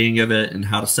get the hang of it and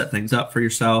how to set things up for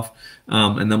yourself.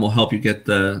 And then we'll help you get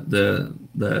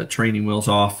the training wheels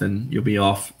off, and you'll be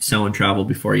off selling travel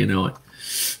before you know it.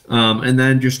 And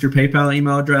then just your PayPal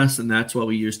email address, and that's what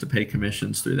we use to pay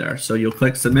commissions through there. So you'll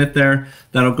click submit there.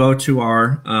 That'll go to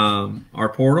our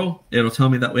portal. It'll tell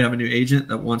me that we have a new agent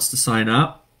that wants to sign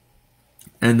up,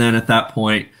 and then at that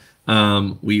point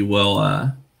we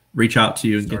will reach out to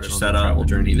you and get you set up on the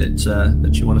journey that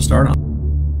you want to start on.